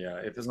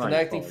 If it's not your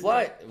Connecting fault,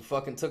 flight. We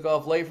fucking took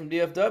off late from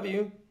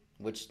DFW,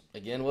 which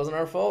again wasn't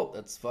our fault.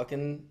 That's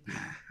fucking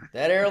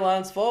that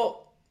airline's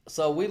fault.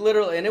 So we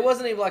literally, and it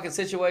wasn't even like a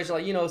situation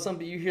like, you know,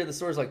 some you hear the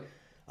stories like,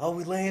 oh,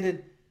 we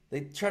landed,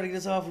 they tried to get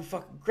us off, we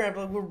fucking grabbed,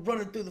 like we're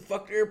running through the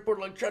fucking airport,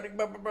 like trying to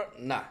blah, blah, blah.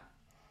 Nah,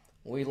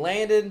 we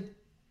landed.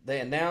 They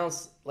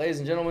announced, ladies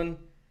and gentlemen,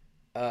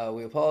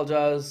 we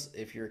apologize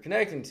if you're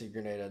connecting to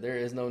Grenada. There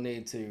is no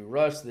need to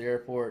rush to the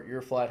airport.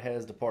 Your flight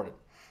has departed.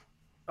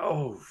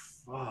 Oh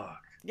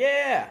fuck.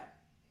 Yeah.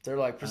 They're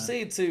like,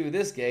 proceed to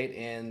this gate,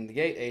 and the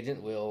gate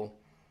agent will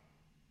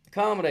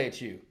accommodate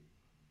you.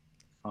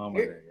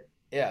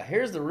 Yeah,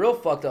 here's the real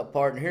fucked up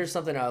part, and here's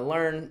something I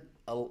learned,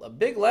 a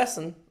big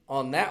lesson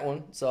on that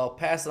one, so I'll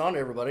pass it on to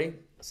everybody,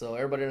 so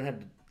everybody doesn't have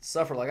to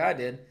suffer like I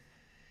did.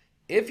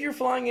 If you're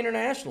flying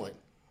internationally,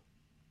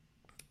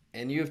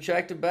 and you have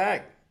checked a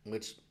bag,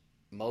 which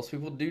most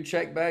people do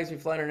check bags when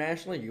you fly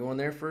internationally, you're going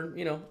there for,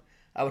 you know,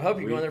 I would hope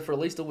you're going there for at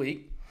least a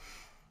week,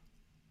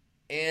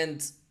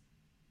 and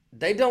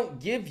they don't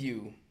give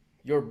you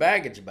your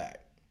baggage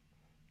back,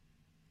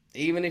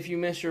 even if you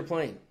miss your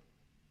plane.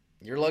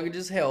 Your luggage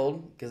is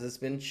held because it's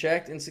been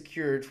checked and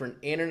secured for an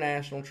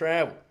international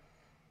travel.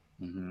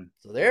 Mm-hmm.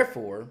 So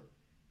therefore,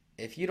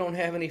 if you don't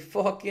have any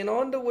fucking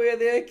underwear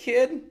there,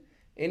 kid,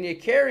 in your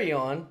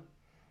carry-on,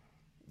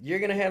 you're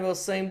going to have those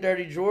same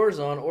dirty drawers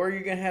on, or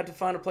you're going to have to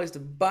find a place to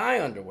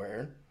buy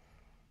underwear,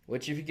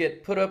 which if you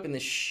get put up in the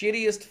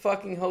shittiest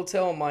fucking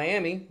hotel in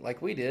Miami,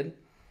 like we did,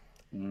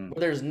 where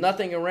there's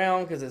nothing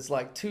around because it's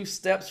like 2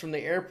 steps from the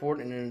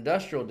airport in an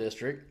industrial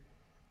district,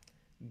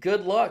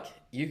 good luck.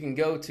 You can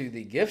go to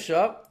the gift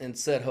shop in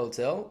said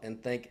hotel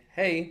and think,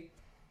 hey,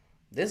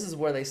 this is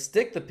where they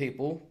stick the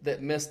people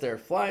that miss their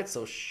flight,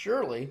 so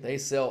surely they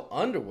sell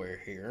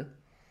underwear here,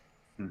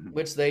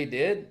 which they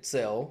did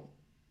sell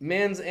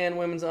men's and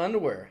women's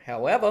underwear.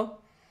 However,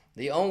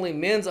 the only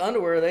men's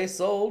underwear they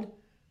sold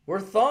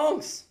were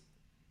thongs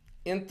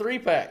in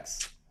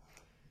 3-packs.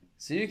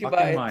 So you could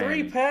buy a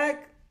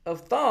 3-pack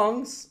of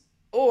thongs,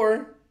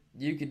 or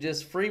you could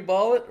just free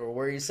ball it or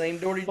wear your same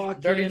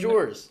dirty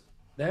drawers.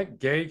 That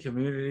gay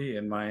community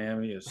in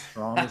Miami is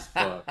strong as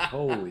fuck.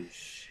 Holy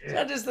shit. It's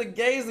not just the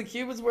gays, the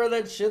Cubans wear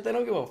that shit. They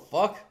don't give a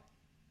fuck.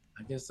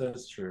 I guess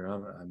that's true.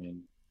 I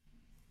mean,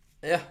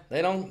 yeah,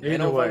 they don't way,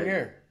 fucking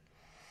care.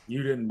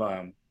 You didn't buy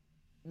them.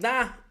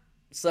 Nah.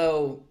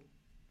 So,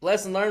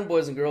 lesson learned,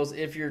 boys and girls,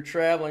 if you're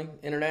traveling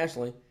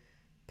internationally,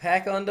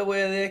 pack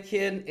underwear there,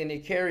 kid, and you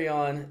carry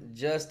on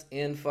just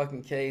in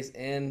fucking case.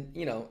 And,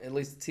 you know, at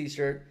least a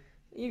t-shirt.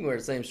 You can wear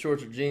the same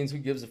shorts or jeans. Who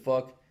gives a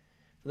fuck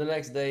for the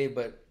next day?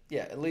 But,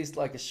 yeah, at least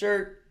like a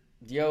shirt,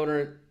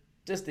 deodorant,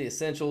 just the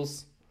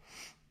essentials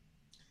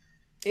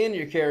in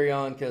your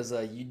carry-on, because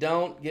you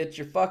don't get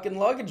your fucking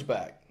luggage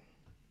back.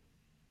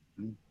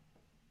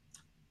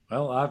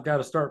 Well, I've got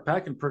to start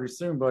packing pretty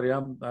soon, buddy.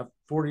 I've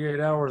 48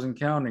 hours and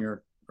counting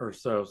or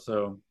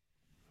so.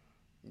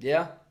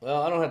 Yeah,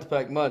 well, I don't have to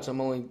pack much.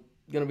 I'm only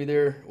going to be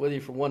there with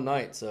you for one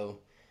night, so.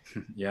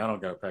 Yeah, I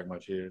don't got to pack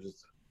much either.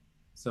 Just a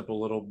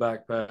simple little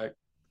backpack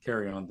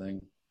carry-on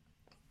thing.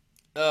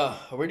 Are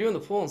we doing the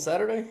pool on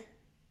Saturday?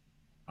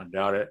 I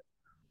doubt it.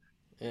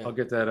 Yeah. I'll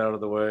get that out of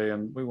the way,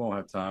 and we won't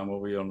have time.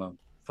 We'll be on a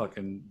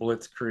fucking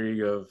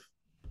blitzkrieg of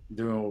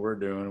doing what we're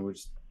doing.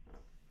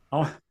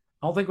 I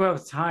don't think we'll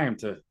have time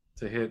to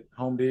hit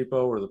Home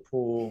Depot or the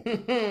pool.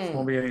 It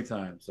won't be any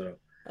time, so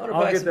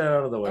I'll get that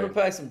out of the way. I'm gonna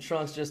pack some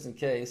trunks just in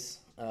case.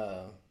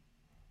 I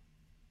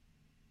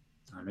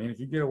mean, if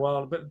you get a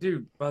while, but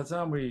dude, by the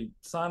time we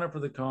sign up for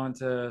the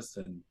contest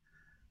and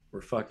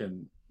we're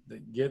fucking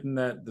getting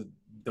that,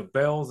 the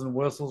bells and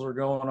whistles are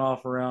going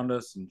off around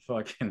us, and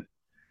fucking,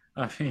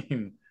 I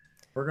mean,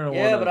 we're gonna.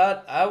 Yeah,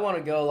 but I want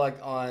to go like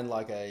on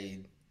like a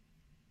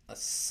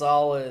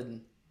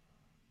solid.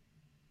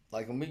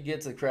 Like when we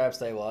get to the crab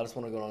stable, I just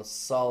want to go on a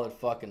solid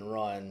fucking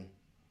run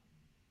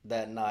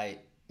that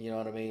night. You know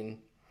what I mean?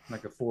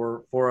 Like a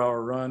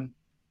 4-hour run.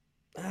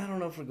 I don't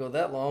know if it'll go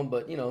that long,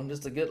 but you know,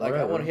 just a good like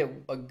Whatever. I want to hit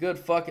a good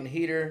fucking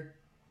heater,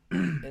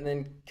 and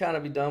then kind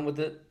of be done with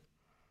it.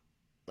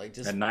 Like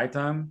just At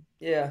nighttime.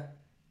 Yeah.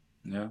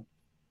 Yeah.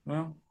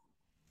 Well,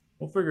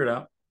 we'll figure it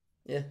out.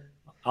 Yeah.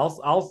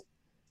 I'll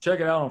check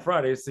it out on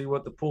Friday, see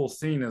what the pool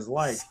scene is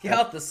like.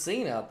 Scout the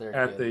scene out there.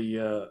 At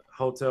the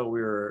hotel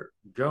we were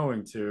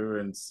going to,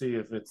 and see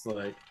if it's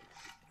like,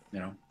 I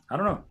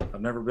don't know.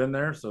 I've never been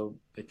there, so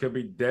it could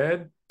be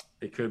dead.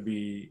 It could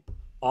be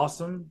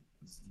awesome.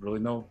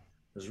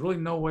 There's really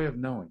no way of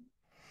knowing.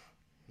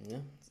 Yeah,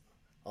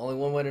 only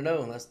one way to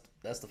know, and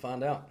that's to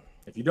find out.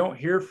 If you don't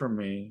hear from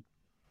me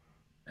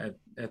at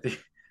the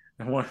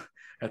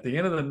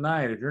end of the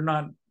night, if you're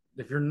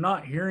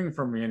not hearing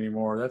from me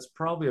anymore, that's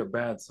probably a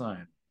bad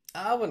sign.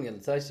 I wasn't gonna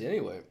text you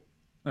anyway.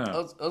 No. I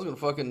was gonna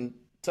fucking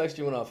text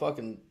you when I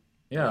fucking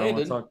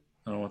landed.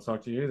 I don't want to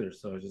talk to you either.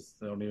 So just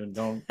don't do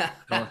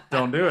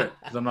it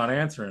because I'm not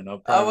answering. I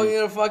wasn't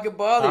gonna fucking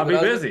bother you. I'll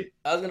be busy.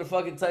 I was gonna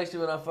fucking text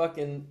you when I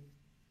fucking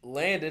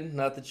landed.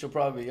 Not that you'll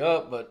probably be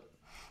up, but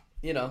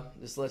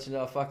just let you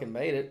know I fucking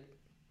made it.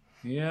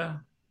 Yeah.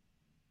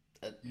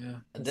 Yeah.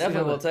 I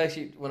definitely will text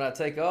you when I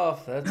take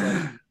off. That'd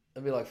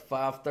be like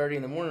 5:30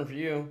 in the morning for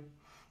you.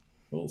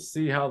 We'll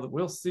see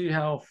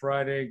how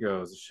Friday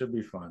goes. It should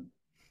be fun.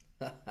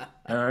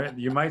 All right,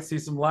 you might see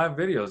some live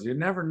videos. You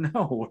never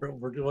know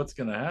what's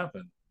going to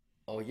happen.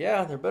 Oh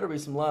yeah, there better be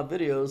some live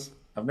videos.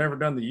 I've never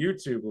done the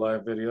YouTube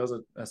live videos.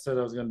 I said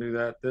I was going to do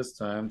that this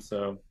time,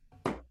 so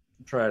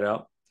try it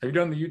out. Have you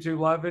done the YouTube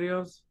live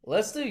videos?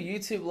 Let's do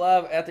YouTube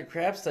live at the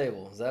craps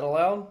table. Is that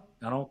allowed?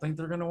 I don't think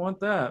they're going to want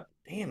that.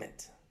 Damn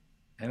it.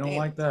 They don't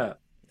like that.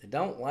 They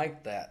don't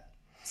like that.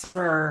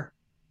 Sir,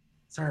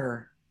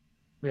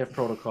 we have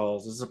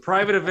protocols. This is a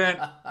private event.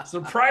 It's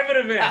a private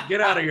event. Get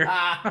out of here.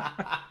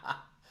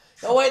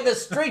 Go wait in the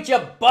street, you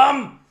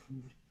bum.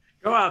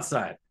 Go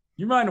outside.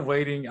 You mind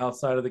waiting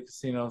outside of the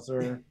casino,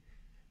 sir?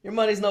 Your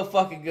money's no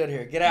fucking good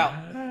here. Get out.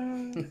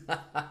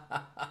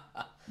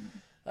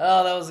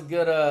 Oh, that was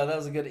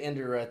a good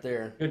ender right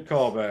there. Good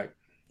callback.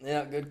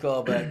 Yeah, good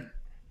callback.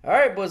 All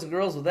right, boys and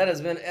girls. Well, that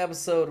has been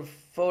episode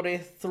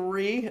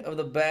 43 of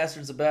the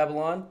Bastards of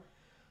Babylon.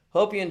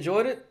 Hope you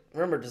enjoyed it.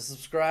 Remember to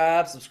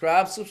subscribe to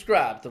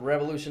the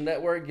Revolution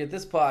Network. Get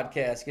this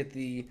podcast. Get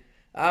the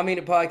I Mean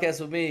It podcast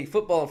with me,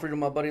 Football and Freedom,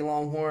 my buddy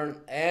Longhorn,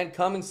 and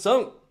coming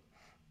soon,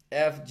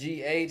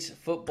 FGH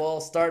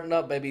Football starting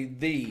up, baby.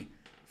 The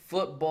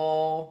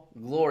football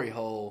glory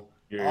hole.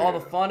 Yeah. All the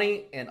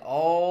funny and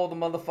all the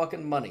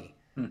motherfucking money.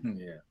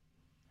 Yeah.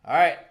 All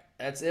right,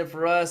 that's it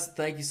for us.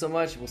 Thank you so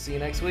much. We'll see you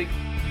next week.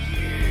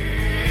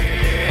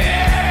 Yeah.